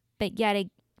 But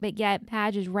yet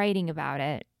Padge is writing about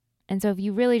it. And so if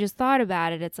you really just thought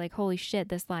about it, it's like, holy shit,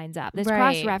 this lines up. This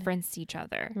cross-referenced each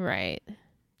other. Right.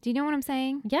 Do you know what I'm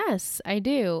saying? Yes, I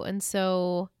do. And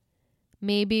so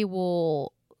maybe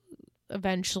we'll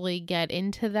eventually get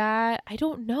into that. I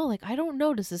don't know. Like, I don't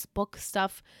know. Does this book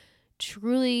stuff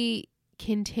truly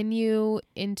continue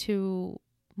into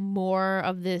more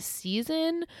of this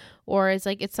season? Or is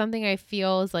like, it's something I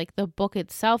feel is like the book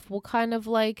itself will kind of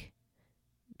like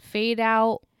fade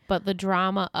out, but the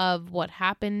drama of what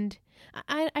happened,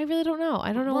 I really don't know.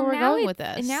 I don't know where we're going with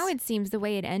this. And now it seems the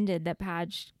way it ended that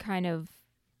Padge kind of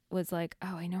was like,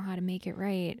 oh, I know how to make it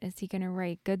right. Is he going to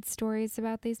write good stories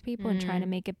about these people and trying to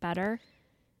make it better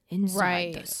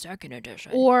inside the second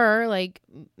edition? Or like,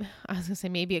 I was going to say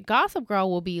maybe a Gossip Girl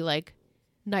will be like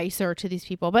nicer to these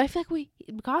people. But I feel like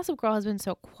Gossip Girl has been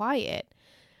so quiet.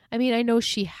 I mean, I know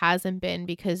she hasn't been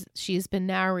because she's been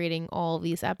narrating all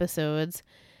these episodes.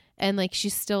 And like, she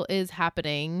still is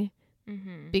happening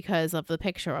because of the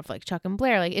picture of like Chuck and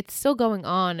Blair. Like, it's still going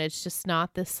on. It's just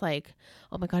not this like,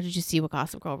 oh my God, did you see what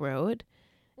Gossip Girl wrote?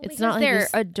 Well, it's not like they're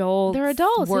adults. They're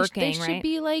adults. Working, they should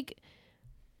be like,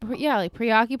 like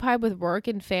preoccupied with work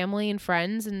and family and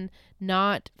friends and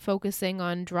not focusing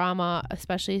on drama,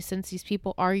 especially since these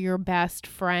people are your best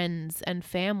friends and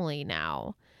family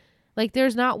now. Like,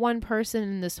 there's not one person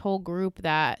in this whole group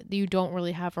that you don't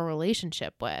really have a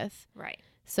relationship with. Right.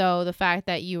 So the fact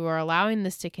that you are allowing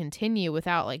this to continue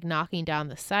without like knocking down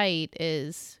the site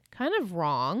is kind of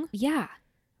wrong. Yeah.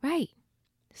 Right.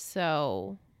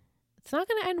 So it's not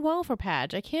going to end well for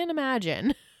Padge. I can't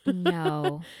imagine.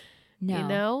 No. You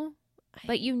know?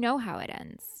 But you know how it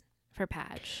ends for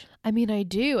Padge. I mean, I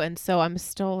do. And so I'm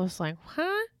still just like,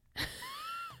 huh?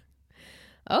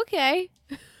 Okay.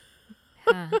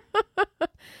 Huh.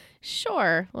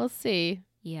 Sure. We'll see.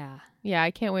 Yeah. Yeah,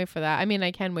 I can't wait for that. I mean, I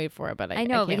can wait for it, but I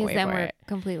know I can't because wait then for we're it.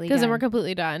 completely Because done. then we're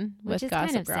completely done Which with is Gossip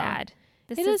kind of Girl. sad.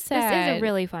 This It is is sad. This is a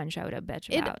really fun show to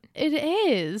bitch about. It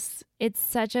is. It's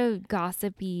such a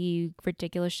gossipy,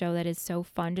 ridiculous show that is so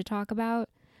fun to talk about.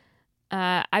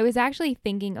 I was actually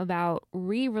thinking about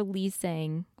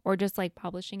re-releasing or just like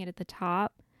publishing it at the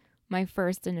top. My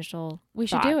first initial We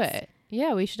should do it.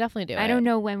 Yeah, we should definitely do it. I don't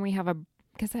know when we have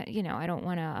because I don't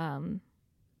want to.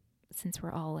 Since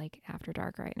we're all like after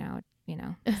dark right now,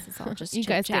 this is all just you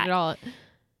guys did it all.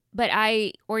 But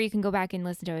or you can go back and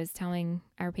listen to it. I was telling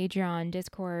our Patreon,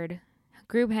 Discord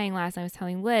group hang last night. I was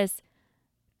telling Liz,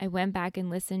 I went back and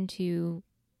listened to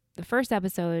the first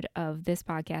episode of this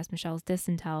podcast, Michelle's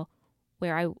Disintel,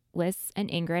 where Liz and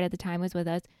Ingrid at the time was with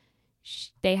us.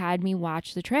 They had me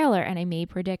watch the trailer and I made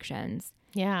predictions.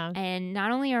 Yeah. And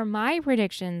not only are my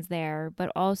predictions there,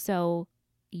 but also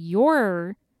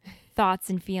your thoughts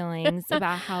and feelings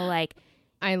about how like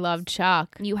I love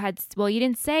Chuck. You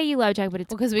didn't say you love Chuck, but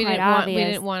it's because we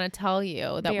didn't want to tell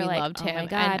you that we oh loved him, my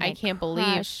God, and I can't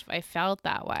believe I felt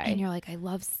that way. And you're like, I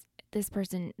love this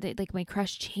person. Like my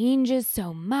crush changes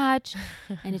so much,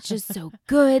 and it's just so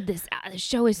good. The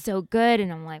show is so good,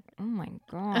 and I'm like, oh my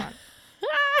God.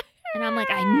 And I'm like,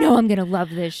 I know I'm gonna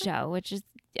love this show, which is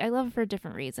I love it for a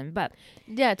different reason, but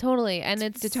yeah, totally. And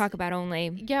it's to talk about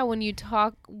only. Yeah, when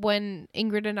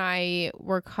Ingrid and I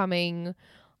were coming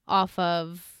off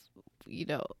of,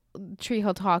 Tree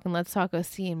Hill Talk and Let's Talk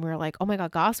OC, and we were like, oh my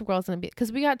God, Gossip Girl's gonna be,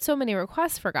 because we got so many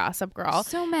requests for Gossip Girl.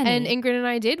 So many. And Ingrid and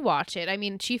I did watch it. I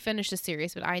mean, she finished the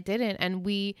series, but I didn't. And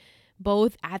we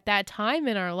both at that time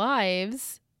in our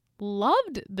lives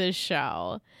loved this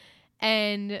show.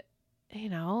 And,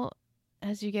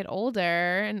 as you get older,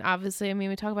 and obviously, I mean,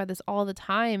 we talk about this all the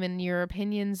time, and your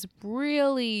opinions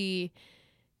really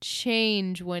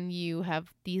change when you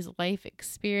have these life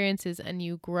experiences and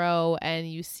you grow and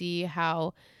you see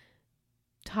how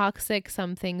toxic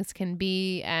some things can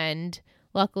be and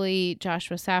luckily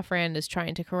Joshua Safran is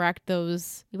trying to correct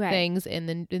those things in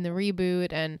the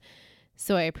reboot, and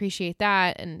so I appreciate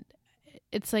that. And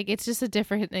it's like it's just a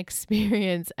different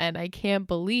experience, and I can't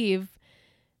believe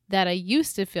that I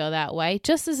used to feel that way,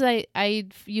 just as I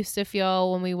used to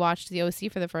feel when we watched The OC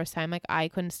for the first time. Like, I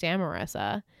couldn't stand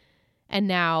Marissa. And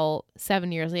now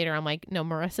 7 years later, I'm like, no,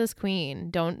 Marissa's queen.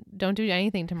 Don't do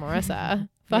anything to Marissa.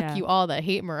 Fuck you all that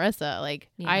hate Marissa. Like,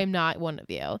 I am not one of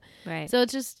you. Right. So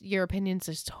it's just, your opinions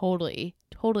just totally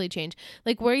change.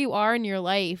 Like, where you are in your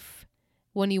life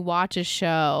when you watch a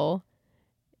show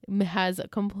has a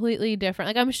completely different,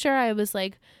 like, I'm sure I was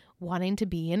like wanting to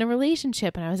be in a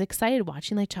relationship, and I was excited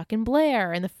watching like Chuck and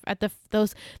Blair and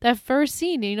that first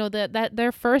scene, you know, that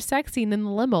their first sex scene in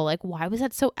the limo. Like, why was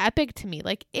that so epic to me?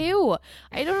 Like, ew,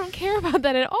 I don't care about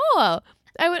that at all.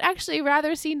 I would actually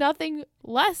rather see nothing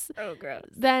less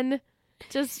than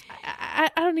just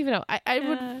I don't even know. I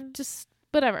would just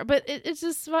whatever. But it's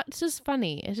just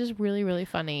funny. It's just really, really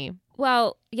funny.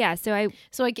 Well, yeah. So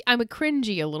I'm a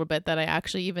cringy a little bit that I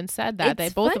actually even said that.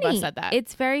 Both of us said that.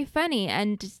 It's very funny,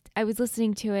 and just, I was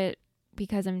listening to it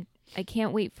because I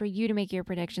can't wait for you to make your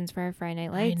predictions for our Friday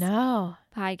Night Lights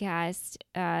podcast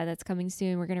that's coming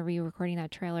soon. We're going to be recording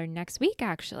that trailer next week,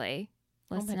 actually.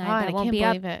 Listen, that won't be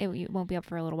up. It won't be up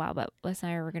for a little while, but Liz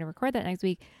and I are going to record that next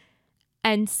week.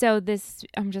 And so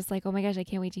I'm just like, oh my gosh, I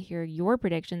can't wait to hear your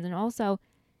predictions. And also,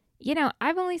 you know,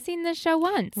 I've only seen this show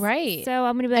once. Right. So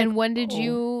I'm going to be like, and when did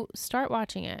you start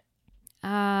watching it?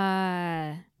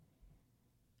 I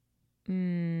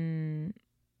don't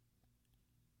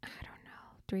know.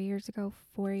 3 years ago,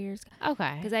 4 years ago.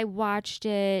 Okay. Because I watched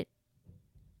it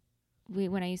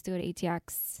when I used to go to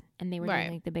ATX, and they were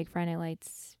doing like the big Friday Night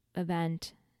Lights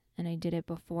event, and I did it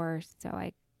before, so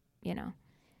I, you know,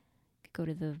 could go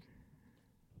to the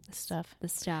stuff,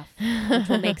 which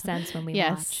will make sense when we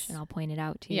watch, and I'll point it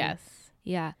out to you. Yes.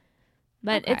 Yeah.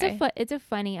 But it's a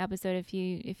funny episode. If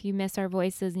you miss our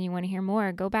voices and you want to hear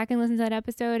more, go back and listen to that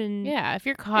episode. And if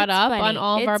you're caught up on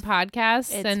all of our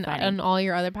podcasts and on all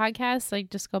your other podcasts, like,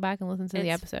 just go back and listen to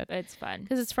the episode. It's fun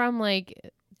because it's from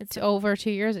it's over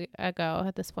 2 years ago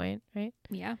at this point, right?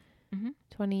 Yeah.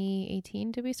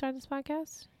 2018 did we start this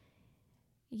podcast?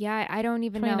 Yeah, I don't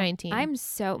even know. 2019. I'm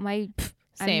so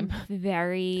same. I'm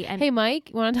very. Hey, Mike,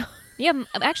 you want to? Yeah,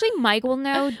 actually, Mike will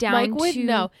know down. Mike would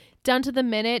know down to the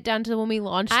minute, down to when we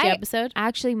launched the episode.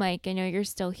 Actually, Mike, I know you're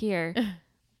still here,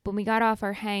 but we got off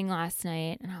our hang last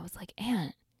night, and I was like,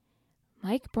 Aunt,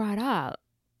 Mike brought up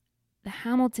the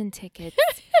Hamilton tickets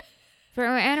for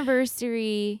our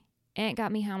anniversary. Aunt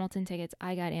got me Hamilton tickets.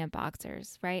 I got Aunt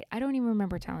boxers, right? I don't even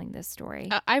remember telling this story.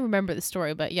 I remember the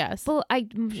story, but yes. Well,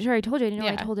 I'm sure I told you. I didn't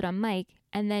know I told it on Mike.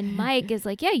 And then Mike is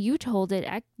like, yeah, you told it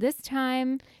this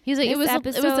time. He's like, it was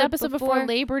the episode before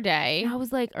Labor Day. And I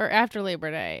was like, or after Labor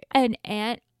Day. And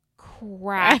Aunt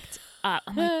cracked up.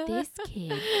 I'm like, this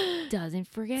kid doesn't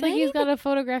forget It's like anything. He's got a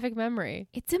photographic memory.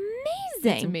 It's amazing.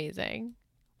 It's amazing.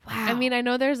 Wow. I mean, I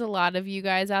know there's a lot of you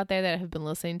guys out there that have been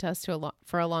listening to us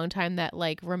for a long time that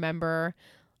like remember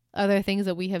other things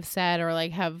that we have said or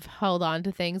like have held on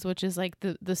to things, which is like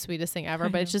the sweetest thing ever.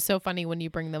 But it's just so funny when you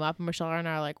bring them up, and Michelle and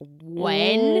I are like,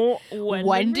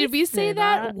 when did we say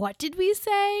that? What did we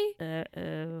say?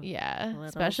 Yeah,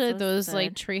 especially those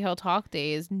like Tree Hill Talk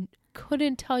days.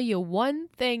 Couldn't tell you one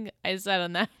thing I said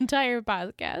on that entire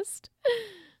podcast.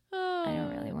 I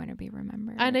don't really want to be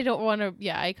remembered. And I don't want to,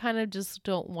 I kind of just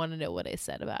don't want to know what I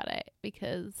said about it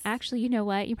because... Actually, you know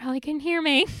what? You probably couldn't hear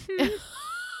me.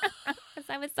 Because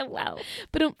I was so low.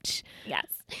 But yes.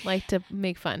 Like to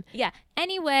make fun. Yeah.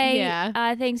 Anyway,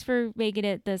 thanks for making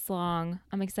it this long.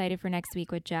 I'm excited for next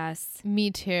week with Jess. Me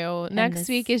too. Next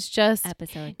week is just...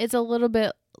 episode. It's a little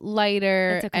bit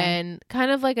lighter and kind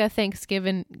of like a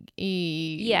Thanksgiving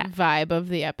vibe of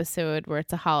the episode where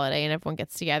it's a holiday and everyone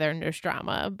gets together and there's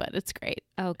drama, but it's great.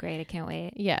 Oh, great. I can't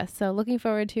wait. Yeah. So looking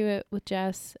forward to it with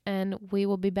Jess, and we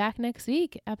will be back next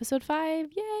week. Episode 5.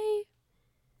 Yay.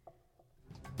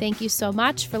 Thank you so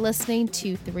much for listening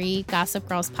to 3 Gossip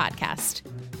Girls Podcast.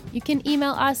 You can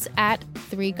email us at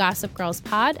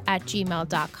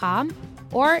 3gossipgirlspod@gmail.com.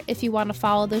 Or if you want to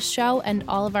follow this show and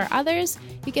all of our others,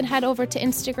 you can head over to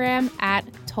Instagram at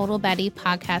Total Betty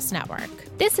Podcast Network.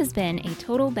 This has been a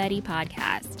Total Betty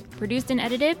podcast, produced and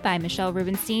edited by Michelle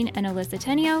Rubenstein and Alyssa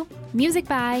Tenio, music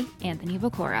by Anthony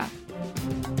Vocora.